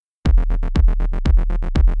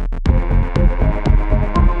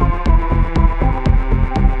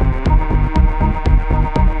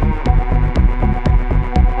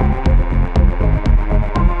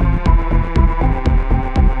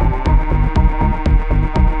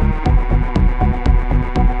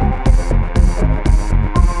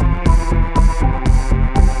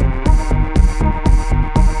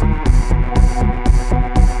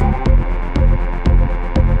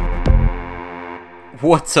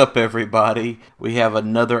What's up, everybody? We have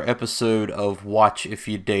another episode of Watch If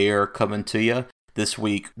You Dare coming to you. This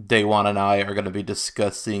week, Daywan and I are going to be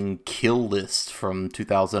discussing Kill List from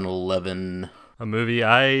 2011. A movie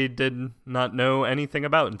I did not know anything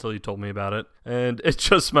about until you told me about it. And it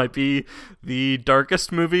just might be the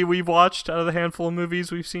darkest movie we've watched out of the handful of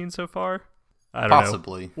movies we've seen so far. I don't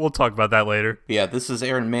Possibly. know. We'll talk about that later. Yeah, this is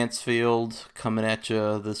Aaron Mansfield coming at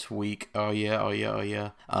you this week. Oh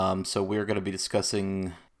yeah. So we're going to be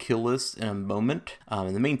discussing Kill List in a moment.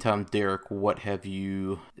 In the meantime, Derek, what have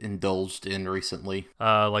you indulged in recently?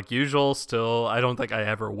 Like usual, still, I don't think I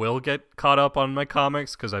ever will get caught up on my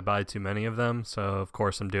comics because I buy too many of them. So, of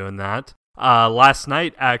course, I'm doing that. Last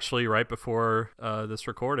night, actually, right before this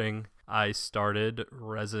recording, I started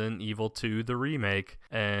Resident Evil 2, the remake,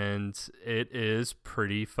 and it is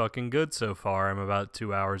pretty fucking good so far. I'm about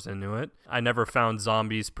 2 hours into it. I never found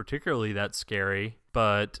zombies particularly that scary,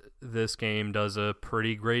 but this game does a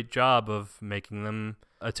pretty great job of making them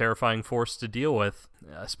a terrifying force to deal with,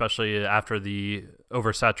 especially after the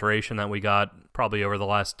oversaturation that we got probably over the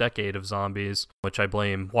last decade of zombies, which I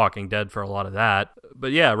blame Walking Dead for a lot of that.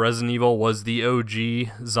 But yeah, Resident Evil was the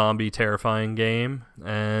OG zombie terrifying game,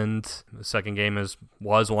 and the second game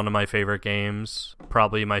was one of my favorite games,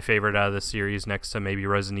 probably my favorite out of the series next to maybe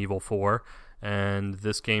Resident Evil 4, and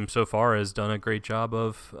this game so far has done a great job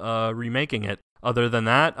of remaking it. Other than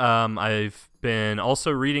that, I've been also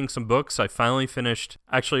reading some books. I finally finished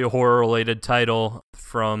actually a horror-related title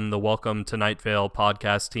from the Welcome to Night Vale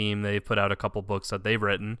podcast team. They put out a couple books that they've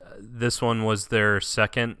written. This one was their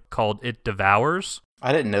second, called It Devours.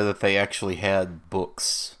 I didn't know that they actually had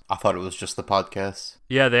books. I thought it was just the podcast.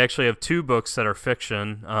 Yeah, they actually have two books that are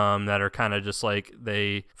fiction, that are kind of just like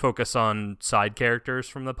they focus on side characters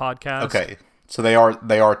from the podcast. Okay, so they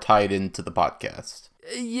are tied into the podcast.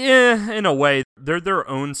 Yeah, in a way. They're their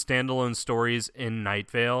own standalone stories in Night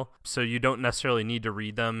Vale, so you don't necessarily need to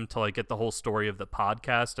read them to like get the whole story of the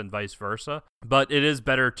podcast and vice versa. But it is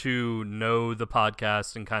better to know the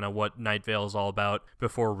podcast and kind of what Night Vale is all about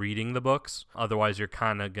before reading the books. Otherwise, you're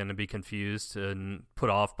kind of going to be confused and put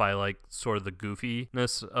off by like sort of the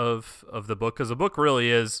goofiness of the book, because the book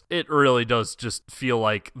it really does just feel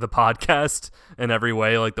like the podcast in every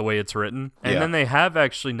way, like the way it's written. And then they have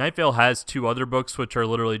actually, Night Vale has two other books which are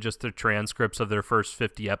literally just the transcripts of their first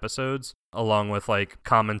 50 episodes, along with like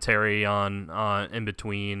commentary on in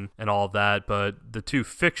between and all of that. But the two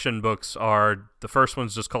fiction books are, the first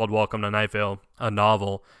one's just called Welcome to Night Vale, a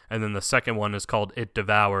novel, and then the second one is called It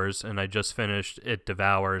Devours, and I just finished It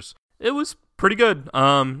Devours. It was pretty good.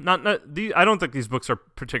 I don't think these books are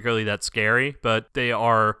particularly that scary, but they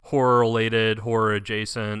are horror related, horror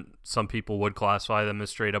adjacent. Some people would classify them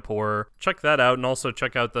as straight up horror. Check that out, and also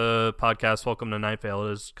check out the podcast Welcome to Night Vale.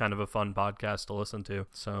 It is kind of a fun podcast to listen to.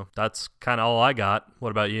 So that's kind of all I got.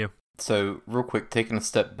 What about you? So real quick, taking a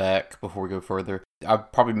step back before we go further,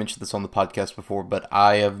 I've probably mentioned this on the podcast before, but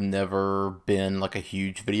I have never been like a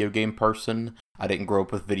huge video game person. I didn't grow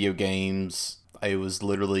up with video games. It was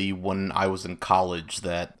literally when I was in college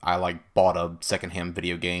that I bought a secondhand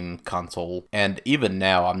video game console. And even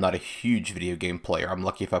now, I'm not a huge video game player. I'm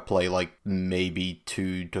lucky if I play maybe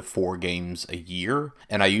 2 to 4 games a year.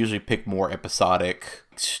 And I usually pick more episodic,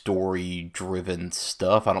 story-driven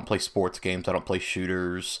stuff. I don't play sports games. I don't play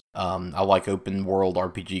shooters. I like open world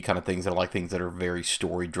RPG kind of things. I like things that are very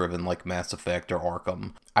story-driven, like Mass Effect or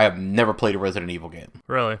Arkham. I have never played a Resident Evil game.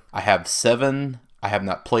 Really? I have 7. I have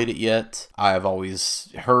not played it yet. I've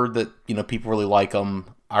always heard that, people really like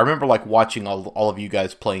them. I remember watching all of you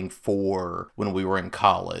guys playing 4 when we were in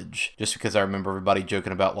college, just because I remember everybody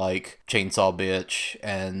joking about Chainsaw Bitch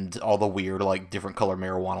and all the weird different color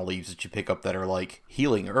marijuana leaves that you pick up that are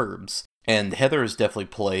healing herbs. And Heather has definitely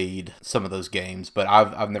played some of those games, but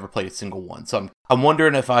I've never played a single one. So I'm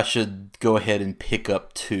wondering if I should go ahead and pick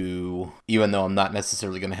up 2, even though I'm not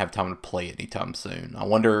necessarily going to have time to play it anytime soon. I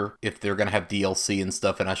wonder if they're going to have DLC and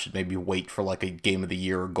stuff, and I should maybe wait for a Game of the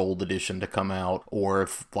Year or Gold Edition to come out, or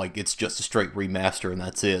if it's just a straight remaster and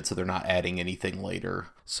that's it, so they're not adding anything later.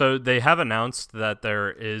 So they have announced that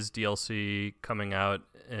there is DLC coming out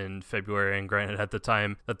in February, and granted, at the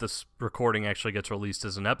time that this recording actually gets released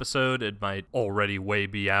as an episode, it might already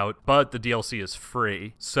be out, but the DLC is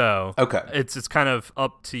free, so okay, it's kind of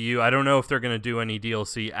up to you. I don't know if they're going to do any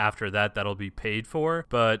DLC after that'll be paid for,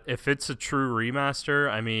 but if it's a true remaster,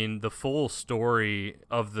 I mean, the full story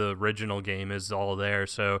of the original game is all there,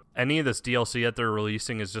 so any of this DLC that they're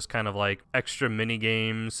releasing is just kind of extra mini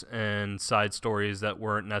games and side stories that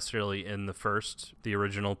weren't necessarily in the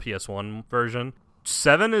original PS1 version.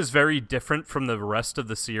 7 is very different from the rest of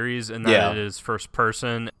the series in that it is first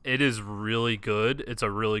person. It is really good. It's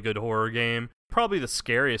a really good horror game. probably the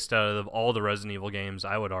scariest out of all the Resident Evil games,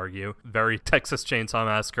 I would argue. Very Texas Chainsaw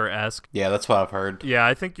Massacre-esque. Yeah, that's what I've heard. Yeah,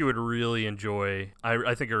 I think you would really enjoy,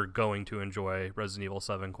 I think you're going to enjoy Resident Evil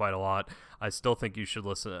 7 quite a lot. I still think you should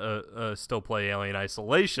still play Alien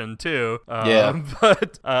Isolation too. Yeah.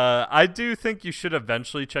 But I do think you should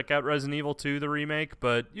eventually check out Resident Evil 2, the remake,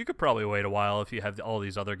 but you could probably wait a while if you have all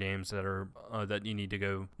these other games that are that you need to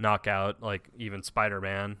go knock out, like even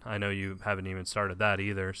Spider-Man. I know you haven't even started that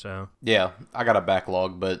either, so. Yeah, I got a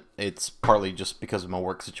backlog, but it's partly just because of my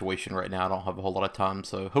work situation right now. I don't have a whole lot of time,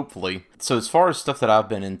 so hopefully. So as far as stuff that I've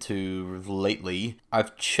been into lately,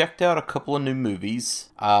 I've checked out a couple of new movies.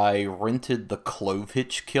 I rented The Clove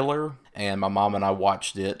Hitch Killer, and my mom and I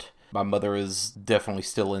watched it. My mother is definitely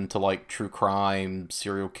still into like true crime,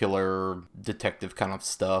 serial killer, detective kind of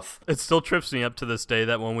stuff. It still trips me up to this day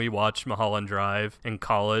that when we watched Mulholland Drive in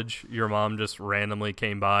college, your mom just randomly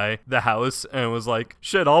came by the house and was like,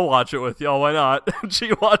 shit, I'll watch it with y'all, why not? And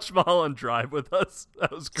she watched Mulholland Drive with us.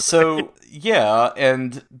 That was great. So, yeah,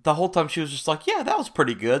 and the whole time she was just like, yeah, that was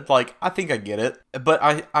pretty good. Like, I think I get it. But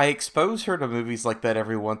I expose her to movies like that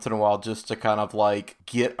every once in a while just to kind of like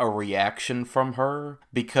get a reaction from her,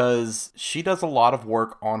 because she does a lot of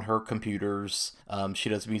work on her computers. She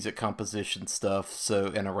does music composition stuff,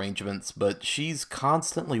 and arrangements, but she's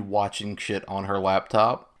constantly watching shit on her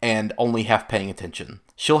laptop and only half paying attention.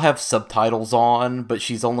 She'll have subtitles on, but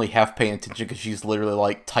she's only half paying attention because she's literally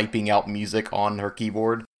like typing out music on her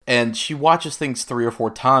keyboard. And she watches things 3 or 4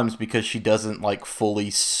 times because she doesn't like fully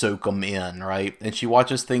soak them in, right? And she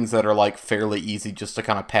watches things that are like fairly easy just to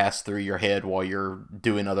kind of pass through your head while you're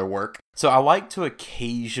doing other work. So I like to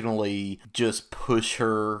occasionally just push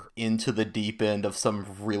her into the deep end of some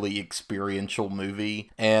really experiential movie.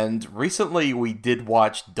 And recently we did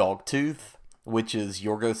watch Dogtooth, which is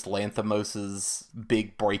Yorgos Lanthimos'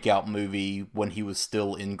 big breakout movie when he was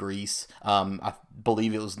still in Greece. I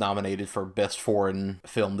believe it was nominated for Best Foreign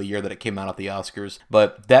Film the year that it came out at the Oscars.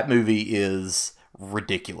 But that movie is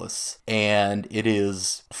ridiculous. And it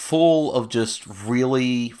is full of just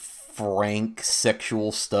really frank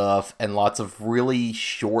sexual stuff and lots of really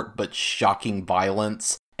short but shocking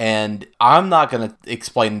violence. And I'm not going to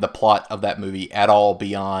explain the plot of that movie at all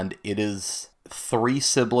beyond it is 3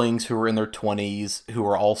 siblings who are in their 20s who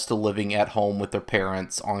are all still living at home with their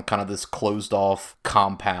parents on kind of this closed off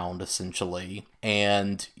compound, essentially.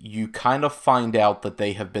 And you kind of find out that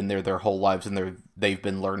they have been there their whole lives and they've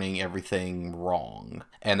been learning everything wrong.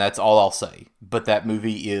 And that's all I'll say. But that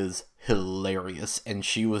movie is hilarious, and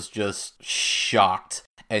she was just shocked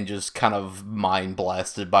and just kind of mind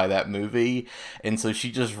blasted by that movie. And so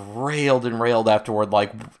she just railed and railed afterward,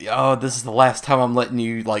 like, oh, this is the last time I'm letting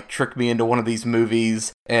you like trick me into one of these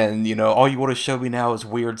movies. And, you know, all you want to show me now is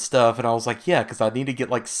weird stuff. And I was like, yeah, because I need to get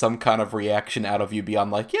like some kind of reaction out of you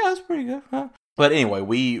beyond like, yeah, that's pretty good, huh? But anyway,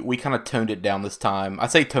 we kind of toned it down this time. I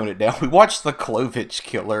say toned it down. We watched The Clove Hitch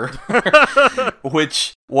Killer,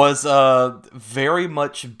 which was very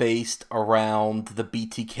much based around the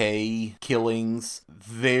BTK killings.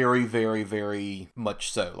 Very, very, very much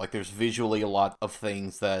so. Like, there's visually a lot of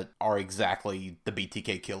things that are exactly the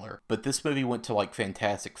BTK killer. But this movie went to, like,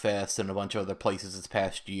 Fantastic Fest and a bunch of other places this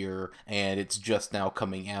past year, and it's just now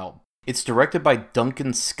coming out. It's directed by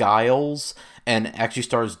Duncan Skiles and actually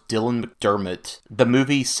stars Dylan McDermott. The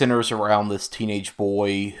movie centers around this teenage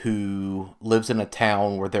boy who lives in a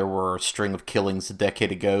town where there were a string of killings a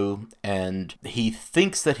decade ago, and he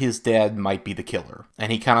thinks that his dad might be the killer.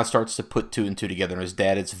 And he kind of starts to put 2 and 2 together, and his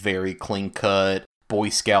dad is very clean-cut, Boy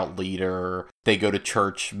Scout leader, they go to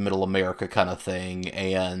church, middle America kind of thing,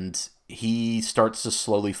 and he starts to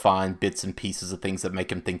slowly find bits and pieces of things that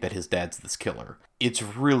make him think that his dad's this killer. It's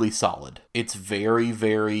really solid. It's very,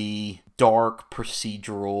 very dark,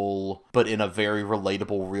 procedural, but in a very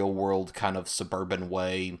relatable, real-world kind of suburban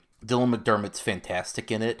way. Dylan McDermott's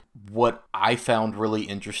fantastic in it. What I found really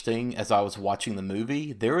interesting as I was watching the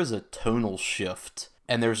movie, there is a tonal shift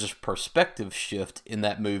and there's this perspective shift in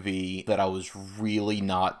that movie that I was really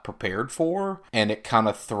not prepared for. And it kind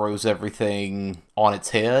of throws everything on its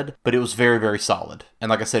head. But it was very, very solid. And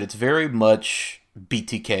like I said, it's very much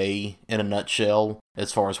BTK in a nutshell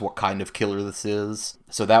as far as what kind of killer this is.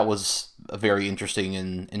 So that was a very interesting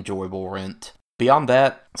and enjoyable rent. Beyond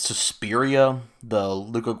that, Suspiria, the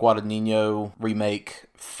Luca Guadagnino remake,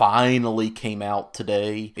 finally came out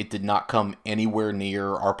today. It did not come anywhere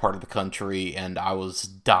near our part of the country, and I was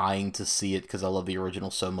dying to see it because I love the original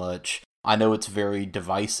so much. I know it's very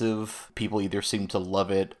divisive. People either seem to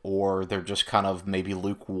love it or they're just kind of maybe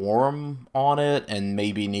lukewarm on it and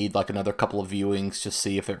maybe need like another couple of viewings to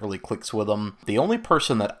see if it really clicks with them. The only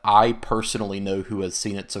person that I personally know who has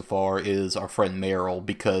seen it so far is our friend Meryl,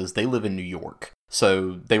 because they live in New York.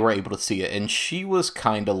 So they were able to see it, and she was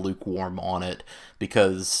kind of lukewarm on it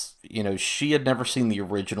because, you know, she had never seen the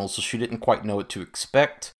original, so she didn't quite know what to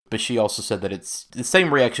expect. But she also said that it's the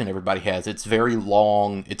same reaction everybody has. It's very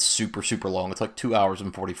long. It's super, super long. It's like 2 hours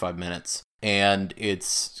and 45 minutes. And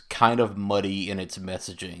it's kind of muddy in its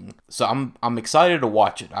messaging. So I'm excited to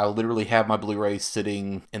watch it. I literally have my Blu-ray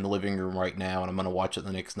sitting in the living room right now, and I'm going to watch it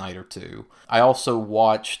the next night or two. I also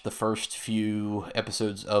watched the first few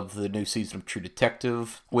episodes of the new season of True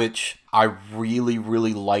Detective, which I really,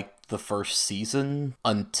 really liked the first season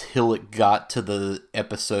until it got to the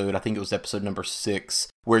episode, I think it was episode number 6,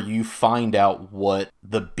 where you find out what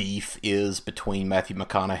the beef is between Matthew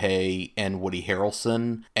McConaughey and Woody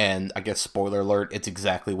Harrelson. And I guess, spoiler alert, it's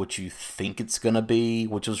exactly what you think it's gonna be,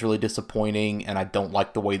 which was really disappointing. And I don't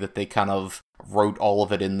like the way that they kind of wrote all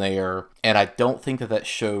of it in there. And I don't think that that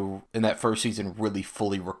show in that first season really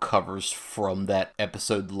fully recovers from that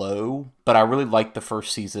episode low. But I really liked the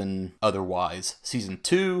first season otherwise. Season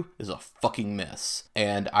 2 is a fucking mess.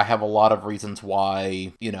 And I have a lot of reasons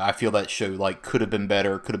why, you know, I feel that show like could have been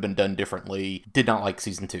better, could have been done differently. Did not like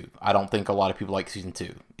season 2. I don't think a lot of people like season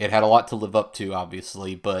 2. It had a lot to live up to,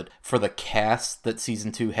 obviously, but for the cast that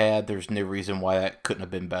season 2 had, there's no reason why that couldn't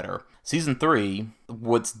have been better. Season 3,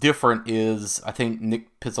 what's different is I think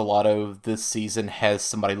Nick Pizzolatto this season has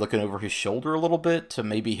somebody looking over his shoulder a little bit to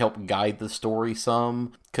maybe help guide the story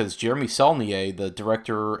some. Because Jeremy Saulnier, the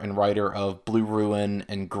director and writer of Blue Ruin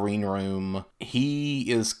and Green Room,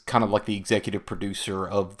 he is kind of like the executive producer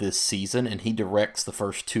of this season, and he directs the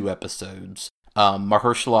first 2 episodes.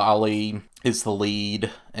 Mahershala Ali is the lead,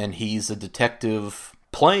 and he's a detective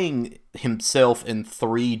playing himself in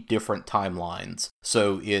 3 different timelines.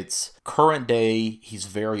 So it's current day, he's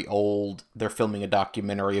very old, they're filming a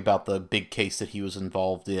documentary about the big case that he was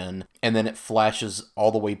involved in, and then it flashes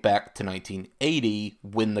all the way back to 1980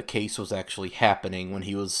 when the case was actually happening, when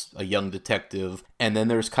he was a young detective, and then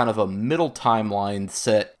there's kind of a middle timeline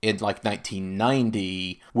set in like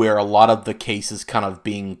 1990 where a lot of the case is kind of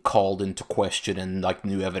being called into question and like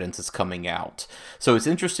new evidence is coming out. So it's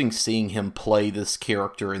interesting seeing him play this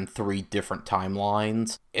character in 3 different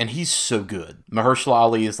timelines, and he's so good. Mahershala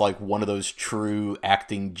Ali is like one of those true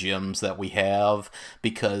acting gems that we have,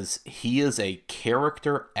 because he is a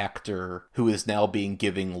character actor who is now being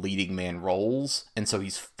given leading man roles, and so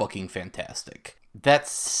he's fucking fantastic. That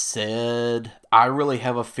said, I really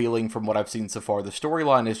have a feeling from what I've seen so far, the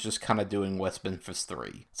storyline is just kind of doing West Memphis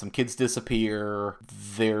 3. Some kids disappear,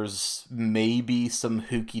 there's maybe some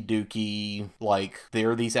hooky dooky, like,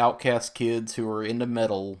 there are these outcast kids who are into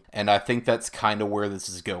metal, and I think that's kind of where this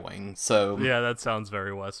is going. So yeah, that sounds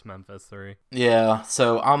very West Memphis 3. Yeah,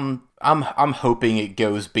 so I'm hoping it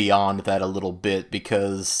goes beyond that a little bit,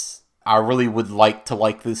 because I really would like to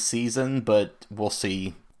like this season, but we'll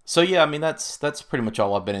see. So yeah, I mean, that's pretty much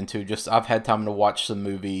all I've been into. Just, I've had time to watch some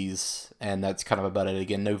movies, and that's kind of about it.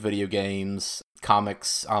 Again, no video games.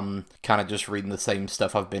 Comics, I'm kind of just reading the same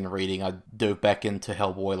stuff I've been reading. I dove back into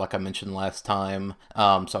Hellboy, like I mentioned last time,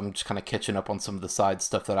 so I'm just kind of catching up on some of the side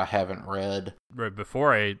stuff that I haven't read. Right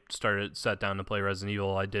before I sat down to play Resident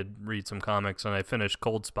Evil, I did read some comics, and I finished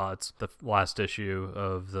Cold Spots, the last issue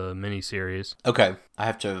of the miniseries. Okay, I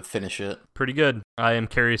have to finish it. Pretty good. I am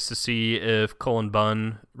curious to see if Cullen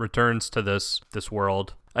Bunn returns to this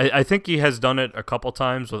world. I think he has done it a couple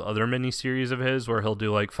times with other miniseries of his, where he'll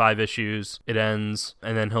do like 5 issues, it ends,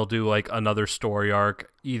 and then he'll do like another story arc,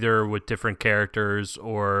 either with different characters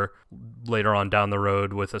or later on down the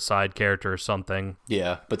road with a side character or something.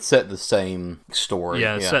 Yeah, but set the same story.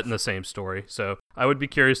 Yeah, set in the same story. So I would be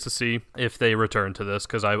curious to see if they return to this,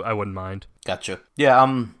 because I wouldn't mind. Gotcha. Yeah,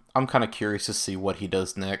 I'm kind of curious to see what he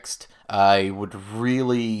does next. I would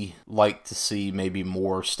really like to see maybe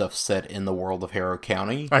more stuff set in the world of Harrow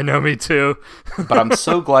County. I know, me too. But I'm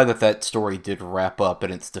so glad that story did wrap up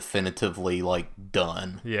and it's definitively, like,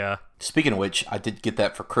 done. Yeah. Speaking of which, I did get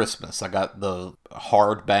that for Christmas. I got the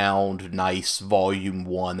hardbound, nice volume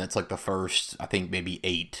 1. That's like the first, I think, maybe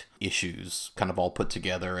 8 issues kind of all put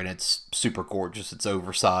together, and it's super gorgeous. It's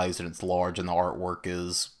oversized and it's large, and the artwork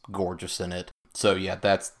is gorgeous in it. So yeah,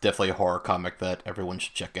 that's definitely a horror comic that everyone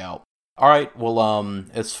should check out. Alright, well,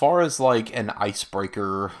 as far as like an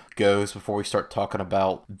icebreaker goes before we start talking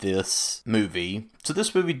about this movie, so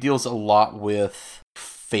this movie deals a lot with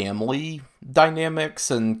family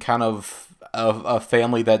dynamics and kind of a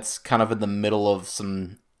family that's kind of in the middle of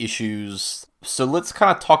some issues So let's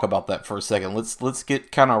kind of talk about that for a second. Let's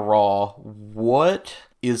get kind of raw. What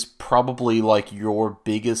is probably like your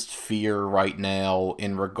biggest fear right now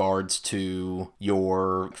in regards to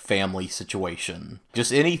your family situation?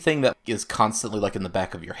 Just anything that is constantly like in the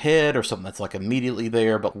back of your head or something that's like immediately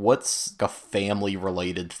there, but what's a family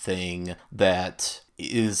related thing that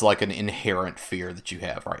is like an inherent fear that you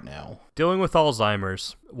have right now? Dealing with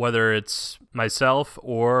Alzheimer's, whether it's myself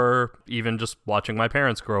or even just watching my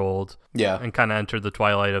parents grow old, and kind of enter the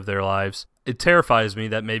twilight of their lives. It terrifies me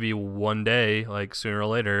that maybe one day, like sooner or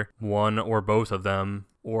later, one or both of them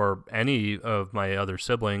or any of my other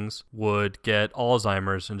siblings would get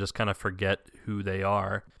Alzheimer's and just kind of forget who they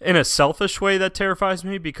are. In a selfish way, that terrifies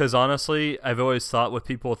me because honestly, I've always thought with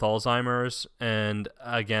people with Alzheimer's, and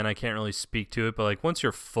again, I can't really speak to it, but like once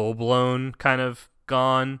you're full-blown kind of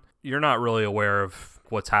gone, you're not really aware of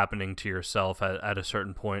what's happening to yourself at a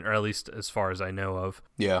certain point, or at least as far as I know of.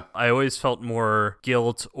 Yeah. I always felt more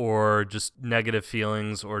guilt or just negative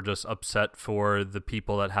feelings or just upset for the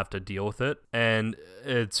people that have to deal with it. And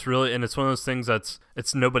it's one of those things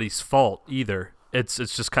it's nobody's fault either. It's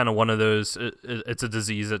just kind of one of those, it's a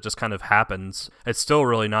disease that just kind of happens. It's still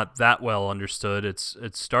really not that well understood. It's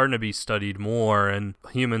starting to be studied more and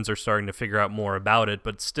humans are starting to figure out more about it,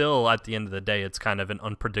 but still at the end of the day, it's kind of an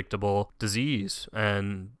unpredictable disease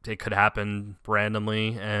and it could happen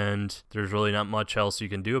randomly and there's really not much else you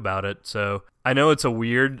can do about it. So I know it's a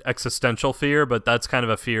weird existential fear, but that's kind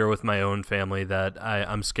of a fear with my own family that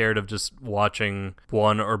I'm scared of just watching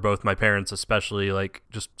one or both my parents especially like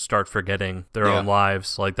just start forgetting their own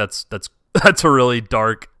lives. Like that's a really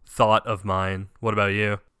dark thought of mine. What about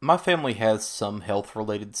you? My family has some health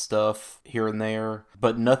related stuff here and there,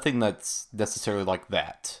 but nothing that's necessarily like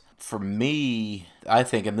that. For me, I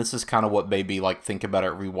think, and this is kind of what made me like think about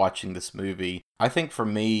it rewatching this movie, I think for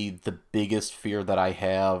me, the biggest fear that I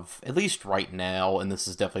have, at least right now, and this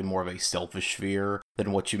is definitely more of a selfish fear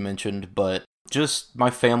than what you mentioned, but just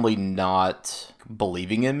my family not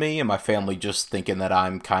believing in me and my family just thinking that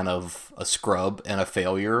I'm kind of a scrub and a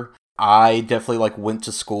failure. I definitely like went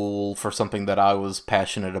to school for something that I was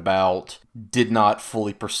passionate about, did not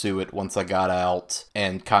fully pursue it once I got out,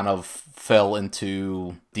 and kind of fell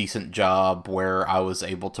into decent job where I was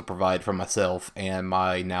able to provide for myself and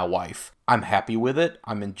my now wife. I'm happy with it.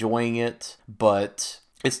 I'm enjoying it, but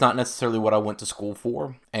it's not necessarily what I went to school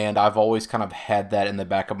for. And I've always kind of had that in the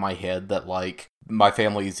back of my head that like my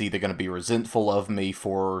family is either going to be resentful of me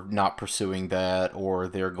for not pursuing that or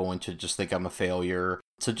they're going to just think I'm a failure.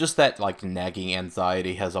 So just that like nagging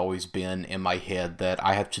anxiety has always been in my head that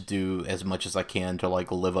I have to do as much as I can to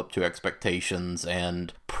like live up to expectations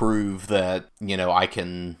and prove that, you know, I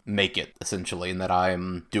can make it essentially and that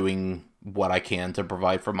I'm doing what I can to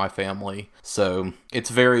provide for my family. So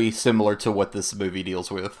it's very similar to what this movie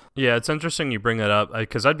deals with. Yeah, it's interesting you bring that up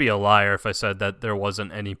because I'd be a liar if I said that there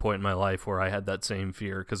wasn't any point in my life where I had that same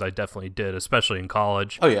fear because I definitely did, especially in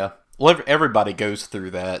college. Oh yeah. Well, everybody goes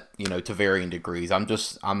through that, you know, to varying degrees.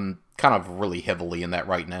 I'm kind of really heavily in that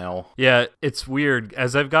right now. Yeah, it's weird.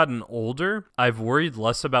 As I've gotten older, I've worried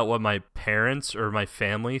less about what my parents or my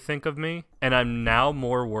family think of me, and I'm now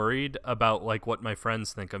more worried about like what my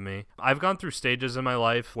friends think of me. I've gone through stages in my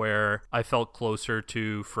life where I felt closer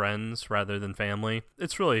to friends rather than family.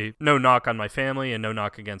 It's really no knock on my family and no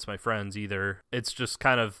knock against my friends either. It's just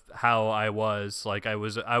kind of how I was. Like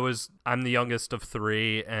I'm the youngest of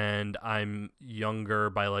 3 and I'm younger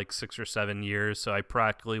by like 6 or 7 years, so I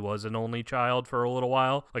practically was an only child for a little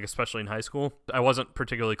while, like especially in high school. I wasn't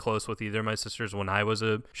particularly close with either of my sisters when I was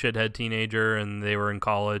a shithead teenager and they were in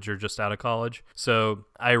college or just out of college. So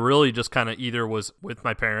I really just kind of either was with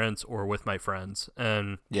my parents or with my friends.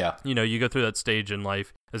 And yeah, you know, you go through that stage in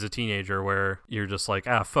life as a teenager where you're just like,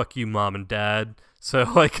 fuck you, mom and dad. So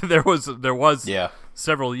like there was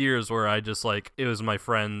several years where I just like it was my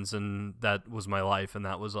friends and that was my life and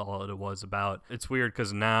that was all it was about. It's weird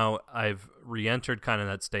because now I've re-entered kind of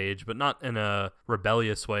that stage, but not in a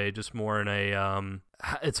rebellious way, just more in a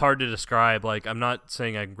it's hard to describe. Like, I'm not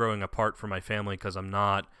saying I'm growing apart from my family because I'm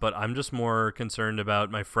not, but I'm just more concerned about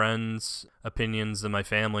my friends' opinions than my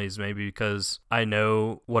family's, maybe because I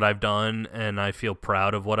know what I've done and I feel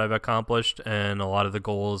proud of what I've accomplished, and a lot of the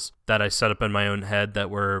goals that I set up in my own head that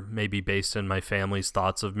were maybe based in my family's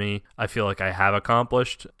thoughts of me, I feel like I have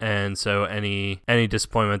accomplished. And so any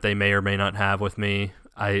disappointment they may or may not have with me,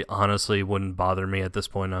 I honestly wouldn't bother me at this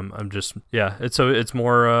point. I'm just it's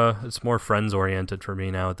more friends oriented for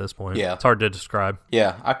me now at this point. Yeah, it's hard to describe.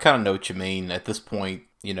 Yeah, I kind of know what you mean. At this point,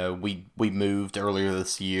 you know, we moved earlier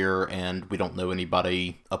this year and we don't know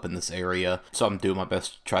anybody up in this area, so I'm doing my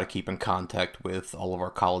best to try to keep in contact with all of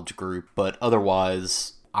our college group. But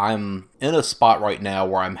otherwise, I'm in a spot right now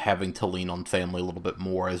where I'm having to lean on family a little bit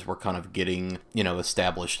more as we're kind of getting,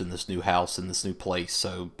 established in this new house, in this new place.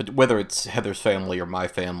 So, but whether it's Heather's family or my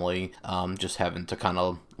family, just having to kind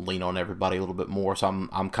of lean on everybody a little bit more. So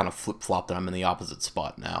I'm kind of flip-flopped and I'm in the opposite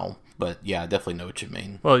spot now. But yeah, I definitely know what you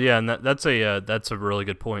mean. Well, yeah, and that's a really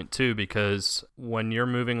good point too, because when you're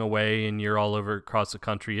moving away and you're all over across the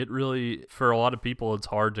country, it really, for a lot of people, it's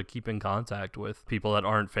hard to keep in contact with people that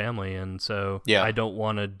aren't family, and so yeah. I don't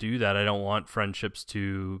want to do that. I don't want friendships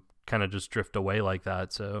to kind of just drift away like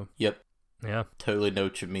that. So yep, yeah, totally know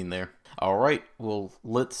what you mean there. All right, well,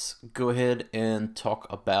 let's go ahead and talk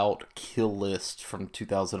about Kill List from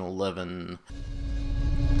 2011.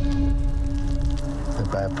 They're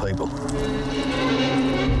bad people.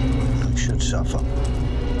 They should suffer.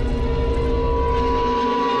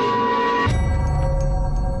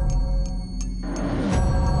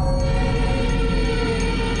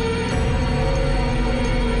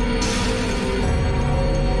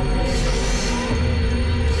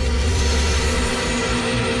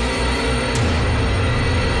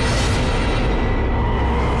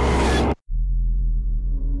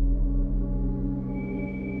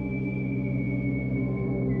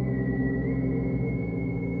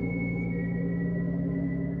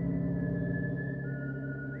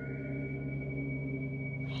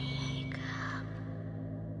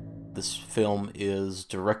 This film is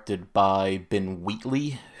directed by Ben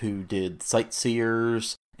Wheatley, who did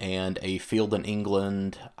Sightseers and A Field in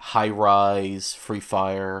England, High Rise, Free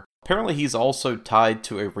Fire. Apparently he's also tied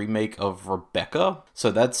to a remake of Rebecca, so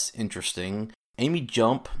that's interesting. Amy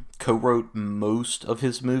Jump co-wrote most of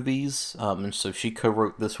his movies, and so she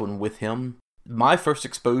co-wrote this one with him. My first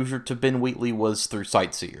exposure to Ben Wheatley was through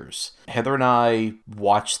Sightseers. Heather and I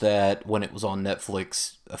watched that when it was on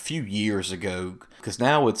Netflix a few years ago, because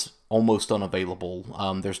now it's almost unavailable.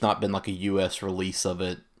 There's not been like a US release of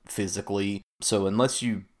it physically, so unless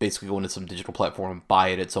you basically go into some digital platform and buy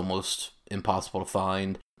it, it's almost impossible to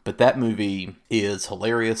find. But that movie is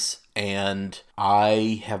hilarious, and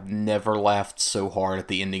I have never laughed so hard at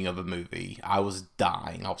the ending of a movie. I was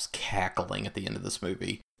dying. I was cackling at the end of this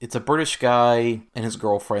movie. It's a British guy and his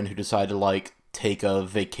girlfriend who decide to, take a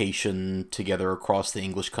vacation together across the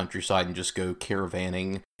English countryside and just go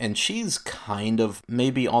caravanning. And she's kind of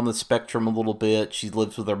maybe on the spectrum a little bit. She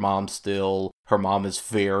lives with her mom still. Her mom is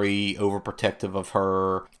very overprotective of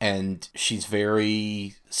her, and she's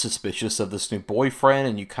very suspicious of this new boyfriend,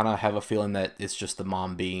 and you kind of have a feeling that it's just the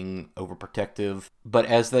mom being overprotective. But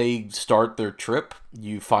as they start their trip,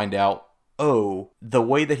 you find out, oh, the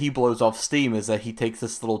way that he blows off steam is that he takes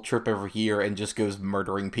this little trip every year and just goes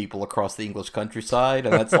murdering people across the English countryside,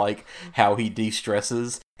 and that's how he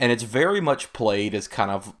de-stresses. And it's very much played as kind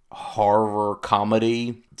of horror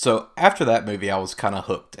comedy. So after that movie, I was kind of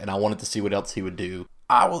hooked, and I wanted to see what else he would do.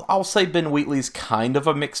 I'll say Ben Wheatley's kind of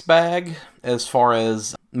a mixed bag as far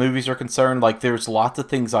as movies are concerned. There's lots of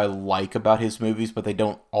things I like about his movies, but they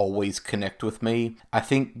don't always connect with me. I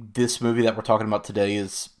think this movie that we're talking about today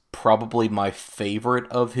is probably my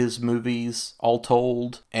favorite of his movies, all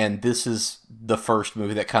told. And this is the first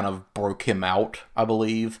movie that kind of broke him out, I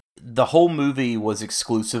believe. The whole movie was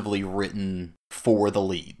exclusively written for the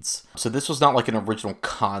leads. So this was not like an original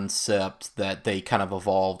concept that they kind of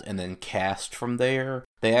evolved and then cast from there.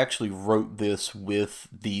 They actually wrote this with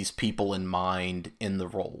these people in mind in the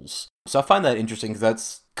roles. So I find that interesting because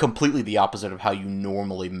that's completely the opposite of how you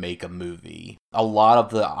normally make a movie. A lot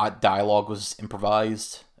of the dialogue was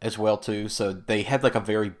improvised as well too, so they had a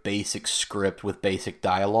very basic script with basic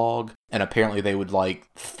dialogue, and apparently they would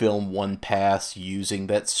film one pass using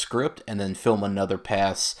that script and then film another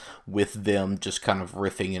pass with them just kind of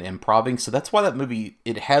riffing and improvising. So that's why that movie,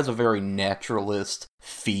 it has a very naturalist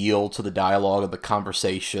feel to the dialogue of the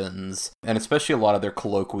conversations, and especially a lot of their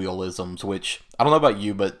colloquialisms, which I don't know about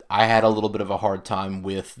you, but I had a little bit of a hard time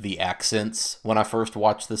with the accents when I first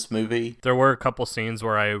watched this movie. There were a couple scenes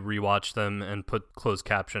where I rewatched them and put closed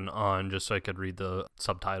caption on just so I could read the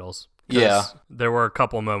subtitles. Yeah. There were a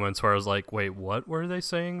couple moments where I was like, wait, what were they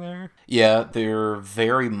saying there? Yeah, they're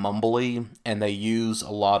very mumbly, and they use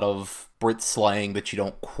a lot of Brit slang that you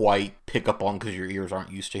don't quite pick up on because your ears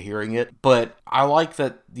aren't used to hearing it. But I like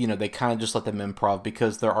that, they kind of just let them improv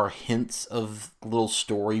because there are hints of little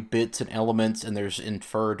story bits and elements, and there's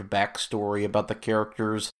inferred backstory about the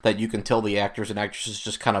characters that you can tell the actors and actresses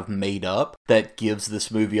just kind of made up, that gives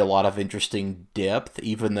this movie a lot of interesting depth,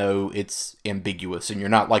 even though it's ambiguous and you're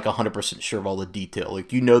not 100% sure of all the detail.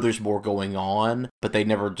 There's more going on, but they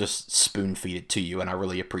never just spoon feed it to you, and I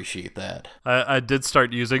really appreciate that. I did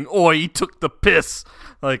start using oi took the piss,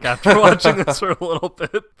 like, after watching this for a little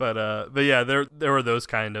bit. But yeah, there were those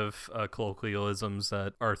kind of colloquialisms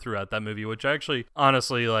that are throughout that movie, which actually,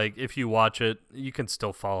 honestly, like, if you watch it, you can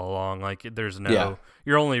still follow along. Like, there's no,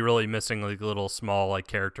 you're only really missing, like, little small, like,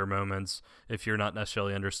 character moments if you're not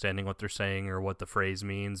necessarily understanding what they're saying or what the phrase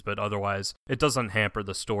means. But otherwise, it doesn't hamper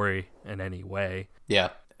the story in any way. Yeah.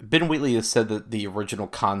 Ben Wheatley has said that the original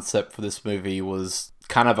concept for this movie was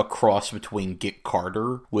kind of a cross between Get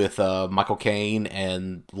Carter with Michael Caine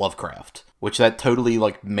and Lovecraft, which that totally,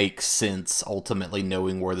 like, makes sense ultimately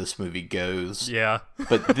knowing where this movie goes. Yeah.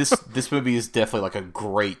 But this movie is definitely, like, a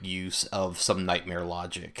great use of some nightmare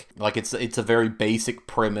logic. Like, it's a very basic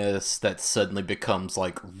premise that suddenly becomes,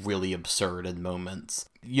 like, really absurd in moments.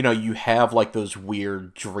 You know, you have, like, those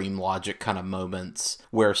weird dream logic kind of moments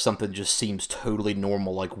where something just seems totally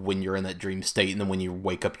normal, like, when you're in that dream state, and then when you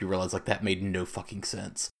wake up, you realize, like, that made no fucking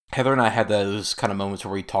sense. Heather and I had those kind of moments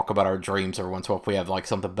where we talk about our dreams every once in a while if we have, like,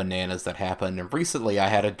 something bananas that happened. And recently I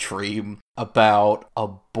had a dream about a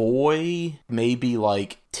boy, maybe,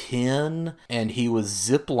 like, 10, and he was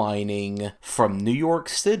ziplining from New York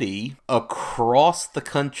City across the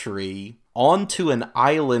country onto an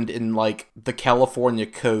island in, like, the California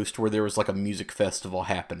coast where there was, like, a music festival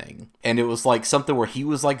happening. And it was, like, something where he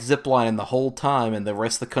was, like, ziplining the whole time, and the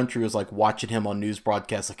rest of the country was, like, watching him on news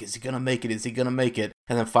broadcasts, like, is he gonna make it? Is he gonna make it?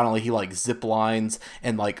 And then finally he, like, ziplines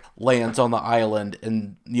and, like, lands on the island,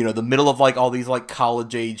 and, you know, the middle of, like, all these, like,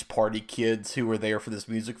 college-age party kids who were there for this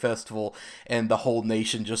music festival, and the whole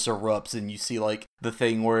nation just erupts, and you see, like, the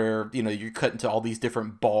thing where, you know, you're cut into all these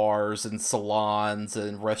different bars and salons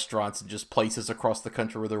and restaurants and just places across the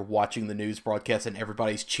country where they're watching the news broadcast and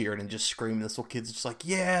everybody's cheering and just screaming. This little kid's just like,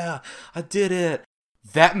 yeah, I did it.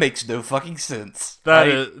 That makes no fucking sense.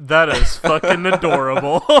 That is fucking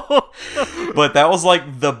adorable. But that was,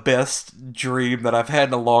 like, the best dream that I've had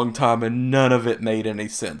in a long time, and none of it made any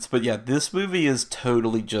sense. But yeah, this movie is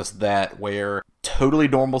totally just that, where totally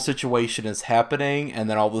normal situation is happening, and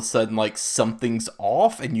then all of a sudden, like, something's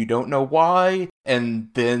off, and you don't know why, and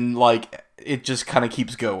then, like, it just kind of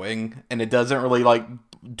keeps going, and it doesn't really, like,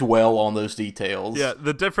 dwell on those details. Yeah,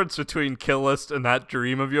 the difference between Kill List and that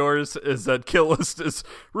dream of yours is that Kill List is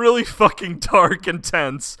really fucking dark and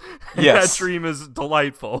tense, and yes. That dream is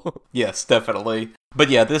delightful. Yes, definitely. But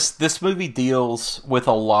yeah, this movie deals with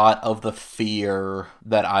a lot of the fear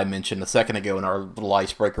that I mentioned a second ago in our little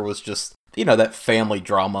icebreaker, was just, you know, that family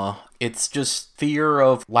drama. It's just fear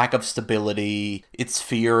of lack of stability. It's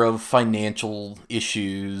fear of financial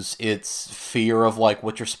issues. It's fear of, like,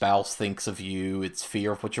 what your spouse thinks of you. It's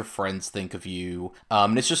fear of what your friends think of you.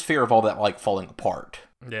 And it's just fear of all that, like, falling apart.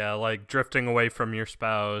 Yeah, like drifting away from your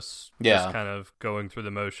spouse. Yeah. Just kind of going through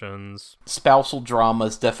the motions. Spousal drama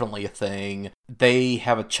is definitely a thing. They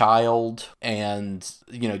have a child, and,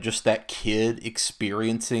 you know, just that kid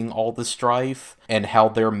experiencing all the strife and how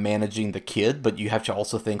they're managing the kid. But you have to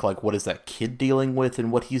also think, like, what is that kid dealing with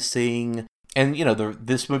and what he's seeing? And, you know,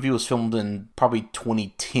 this movie was filmed in probably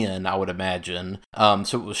 2010, I would imagine.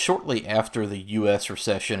 So it was shortly after the U.S.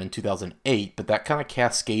 recession in 2008, but that kind of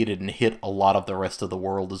cascaded and hit a lot of the rest of the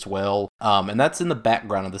world as well. And that's in the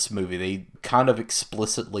background of this movie. They kind of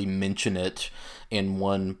explicitly mention it in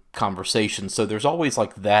one conversation. So there's always,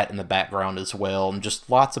 like, that in the background as well, and just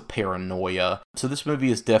lots of paranoia. So this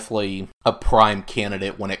movie is definitely a prime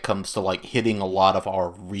candidate when it comes to, like, hitting a lot of our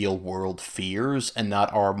real world fears and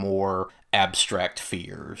not our more abstract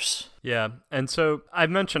fears. Yeah, and so I've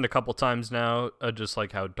mentioned a couple times now just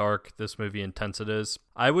like how dark this movie and tense it is.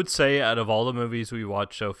 I would say out of all the movies we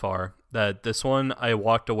watched so far, that this one I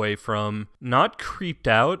walked away from not creeped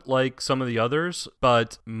out like some of the others,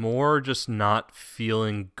 but more just not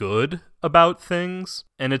feeling good about things.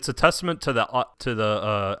 And it's a testament to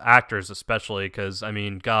the actors especially, because, I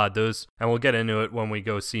mean, God, those, and we'll get into it when we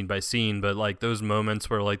go scene by scene, but, like, those moments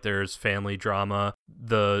where, like, there's family drama,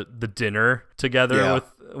 the dinner together with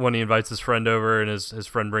when he invites his friend over and his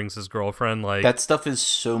friend brings his girlfriend, like, that stuff is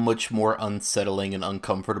so much more unsettling and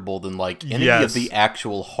uncomfortable than, like, any of the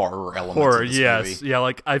actual horror elements of this movie. Yeah,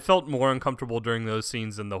 like, I felt more uncomfortable during those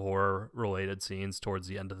scenes than the horror related scenes towards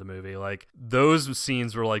the end of the movie. Like, those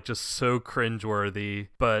scenes were, like, just so cringeworthy,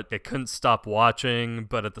 but I couldn't stop watching.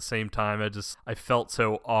 But at the same time, I felt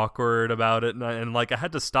so awkward about it, and like, I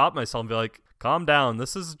had to stop myself and be like, calm down,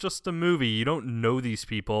 this is just a movie, you don't know these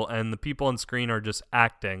people, and the people on screen are just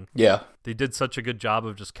acting. Yeah. They did such a good job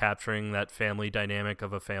of just capturing that family dynamic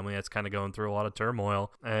of a family that's kind of going through a lot of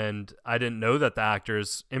turmoil. And I didn't know that the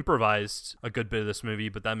actors improvised a good bit of this movie,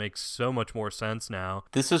 but that makes so much more sense now.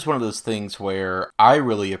 This is one of those things where I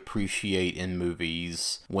really appreciate in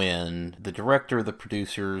movies when the director, the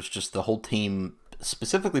producers, just the whole team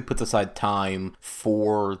specifically puts aside time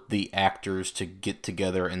for the actors to get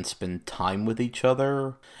together and spend time with each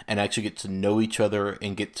other and actually get to know each other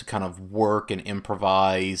and get to kind of work and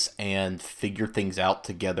improvise and figure things out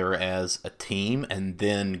together as a team and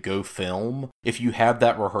then go film. If you have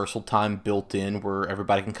that rehearsal time built in where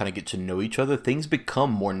everybody can kind of get to know each other, things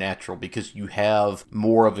become more natural because you have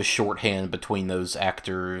more of a shorthand between those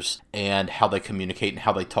actors and how they communicate and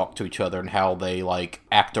how they talk to each other and how they like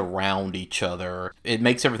act around each other. It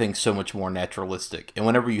makes everything so much more naturalistic. And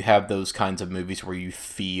whenever you have those kinds of movies where you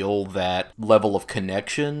feel that level of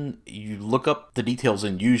connection, you look up the details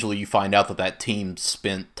and usually you find out that that team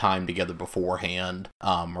spent time together beforehand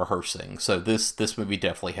rehearsing. So this movie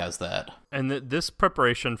definitely has that. And this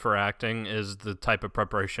preparation for acting is the type of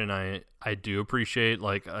preparation I do appreciate.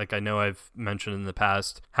 Like I know I've mentioned in the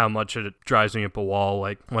past how much it drives me up a wall,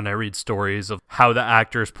 like when I read stories of how the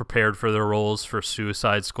actors prepared for their roles for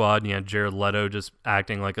Suicide Squad, and you had Jared Leto just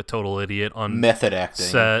acting like a total idiot on method acting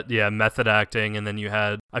set. Yeah, method acting. And then you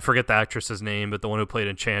had, I forget the actress's name, but the one who played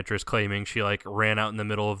Enchantress, claiming she like ran out in the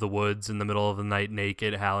middle of the woods in the middle of the night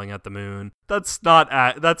naked, howling at the moon. That's not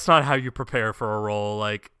how you prepare for a role.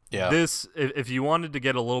 Like, yeah. This, if you wanted to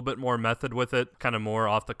get a little bit more method with it, kind of more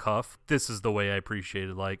off the cuff, this is the way I appreciate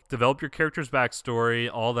it. Like, develop your character's backstory,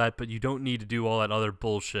 all that, but you don't need to do all that other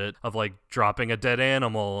bullshit of, like, dropping a dead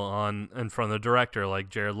animal in front of the director, like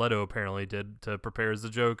Jared Leto apparently did to prepare as the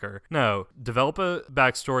Joker. No, develop a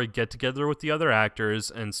backstory, get together with the other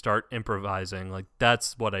actors, and start improvising. Like,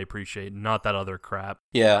 that's what I appreciate, not that other crap.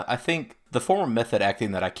 Yeah, I think the form of method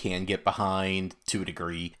acting that I can get behind to a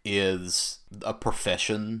degree is a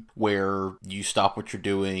profession where you stop what you're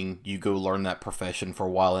doing, you go learn that profession for a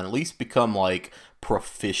while, and at least become like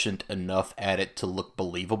proficient enough at it to look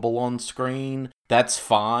believable on screen. That's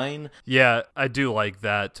fine. Yeah, I do like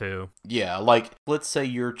that too. Yeah, like, let's say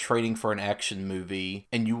you're training for an action movie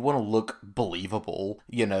and you want to look believable.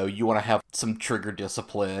 You know, you want to have some trigger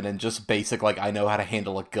discipline and just basic, like, I know how to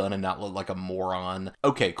handle a gun and not look like a moron.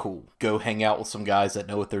 Okay, cool. Go hang out with some guys that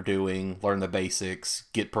know what they're doing, learn the basics,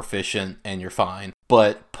 get proficient, and you're fine.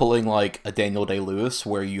 But pulling like a Daniel Day-Lewis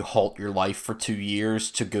where you halt your life for 2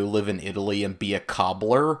 years to go live in Italy and be a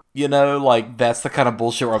cobbler, you know, like, that's the kind of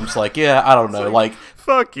bullshit where I'm just like, yeah, I don't know, like,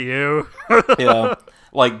 fuck you. Yeah.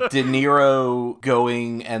 Like De Niro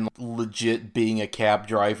going and legit being a cab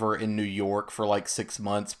driver in New York for like 6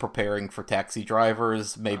 months preparing for Taxi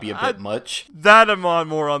Drivers, maybe a bit much. That I'm on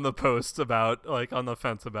more on the post about, like on the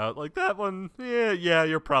fence about. Like that one, yeah,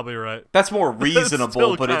 you're probably right. That's more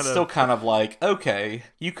reasonable, but it's it's still kind of like, okay,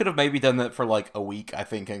 you could have maybe done that for like a week, I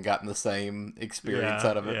think, and gotten the same experience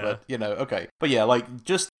out of it. Yeah. But, you know, okay. But yeah, like,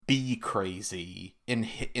 just be crazy,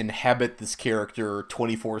 inhabit this character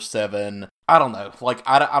 24/7. I don't know. Like,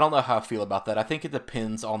 I don't know how I feel about that. I think it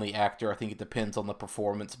depends on the actor. I think it depends on the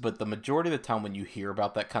performance. But the majority of the time when you hear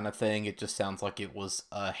about that kind of thing, it just sounds like it was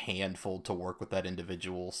a handful to work with that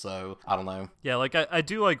individual. So, I don't know. Yeah, like, I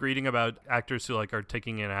do like reading about actors who, like, are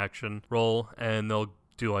taking an action role and they'll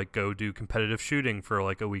go do competitive shooting for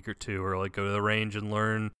like a week or two, or like go to the range and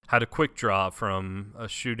learn how to quick draw from a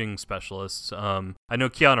shooting specialist. I know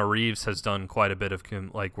Keanu Reeves has done quite a bit of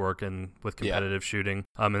work with competitive shooting,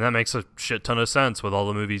 and that makes a shit ton of sense with all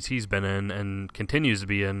the movies he's been in and continues to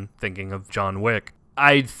be in, thinking of John Wick.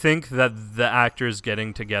 I think that the actors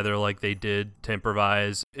getting together like they did to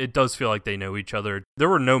improvise, it does feel like they know each other. There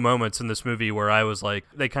were no moments in this movie where I was like,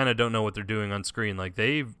 they kind of don't know what they're doing on screen. Like,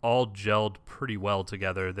 they've all gelled pretty well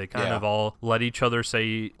together. They kind of all let each other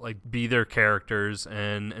be their characters,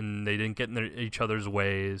 and they didn't get in each other's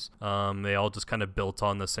ways. They all just kind of built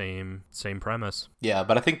on the same premise. Yeah,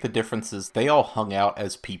 but I think the difference is they all hung out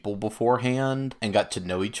as people beforehand and got to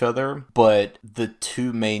know each other, but the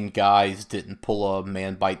two main guys didn't pull a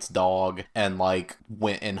Man Bites Dog and like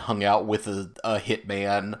went and hung out with a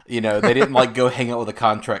hitman. You know, they didn't like go hang out with a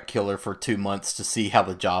contract killer for 2 months to see how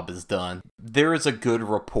the job is done. There is a good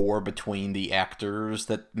rapport between the actors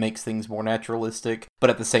that makes things more naturalistic,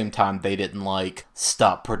 but at the same time they didn't like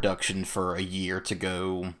stop production for a year to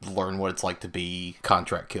go learn what it's like to be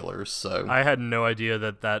contract killers. So I had no idea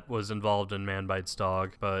that was involved in Man Bites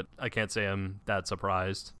Dog, but I can't say I'm that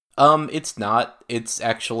surprised. It's not. It's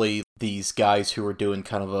actually these guys who are doing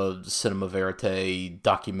kind of a cinema verite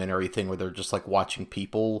documentary thing where they're just like watching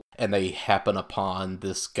people, and they happen upon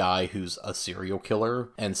this guy who's a serial killer,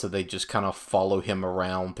 and so they just kind of follow him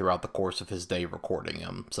around throughout the course of his day recording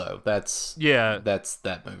him. So that's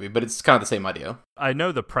that movie, but it's kind of the same idea. I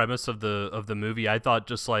know the premise of the movie. I thought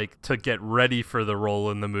just like to get ready for the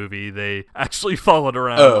role in the movie, they actually followed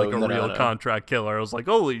around a real contract killer. I was like,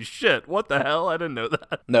 holy shit, what the hell? I didn't know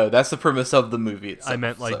that. No, that's the premise of the movie itself. I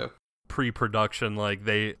meant like pre-production, like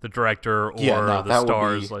the director or no, the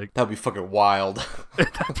stars. That'd be fucking wild.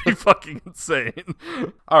 That'd be fucking insane.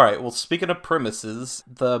 All right, well, speaking of premises,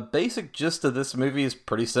 the basic gist of this movie is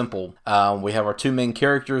pretty simple. We have our two main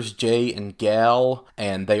characters, Jay and Gal,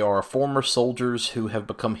 and they are former soldiers who have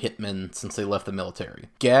become hitmen since they left the military.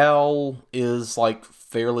 Gal is like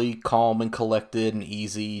fairly calm and collected and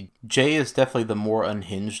easy. Jay is definitely the more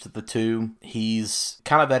unhinged of the two. He's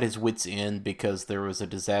kind of at his wit's end because there was a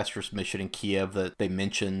disastrous mission in Kiev that they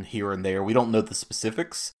mention here and there. We don't know the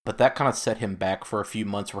specifics, but that kind of set him back for a few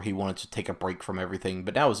months where he wanted to take a break from everything.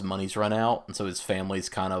 But now his money's run out, and so his family's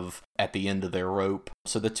kind of at the end of their rope.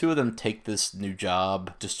 So the two of them take this new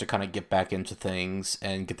job just to kind of get back into things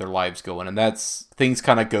and get their lives going. And that's, things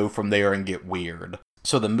kind of go from there and get weird.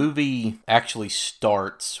 So the movie actually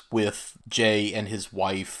starts with Jay and his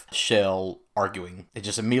wife, Shell, arguing. It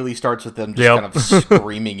just immediately starts with them just kind of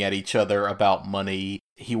screaming at each other about money.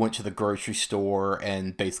 He went to the grocery store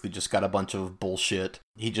and basically just got a bunch of bullshit.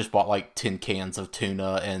 He just bought like 10 cans of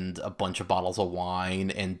tuna and a bunch of bottles of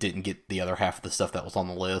wine and didn't get the other half of the stuff that was on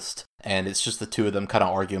the list. And it's just the two of them kind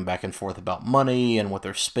of arguing back and forth about money and what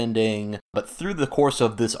they're spending. But through the course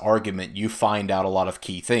of this argument, you find out a lot of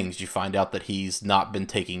key things. You find out that he's not been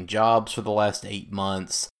taking jobs for the last 8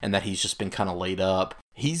 months and that he's just been kind of laid up.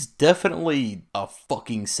 He's definitely a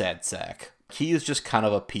fucking sad sack. He is just kind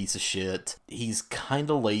of a piece of shit. He's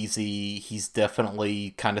kind of lazy. He's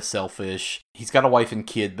definitely kind of selfish. He's got a wife and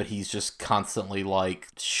kid, but he's just constantly like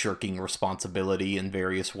shirking responsibility in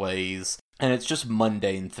various ways. And it's just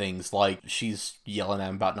mundane things like she's yelling at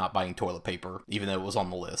him about not buying toilet paper, even though it was on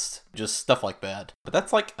the list. Just stuff like that. But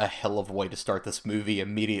that's like a hell of a way to start this movie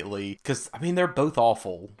immediately. Because, I mean, they're both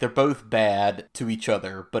awful. They're both bad to each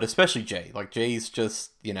other, but especially Jay. Like, Jay's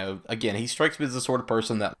just, you know, again, he strikes me as the sort of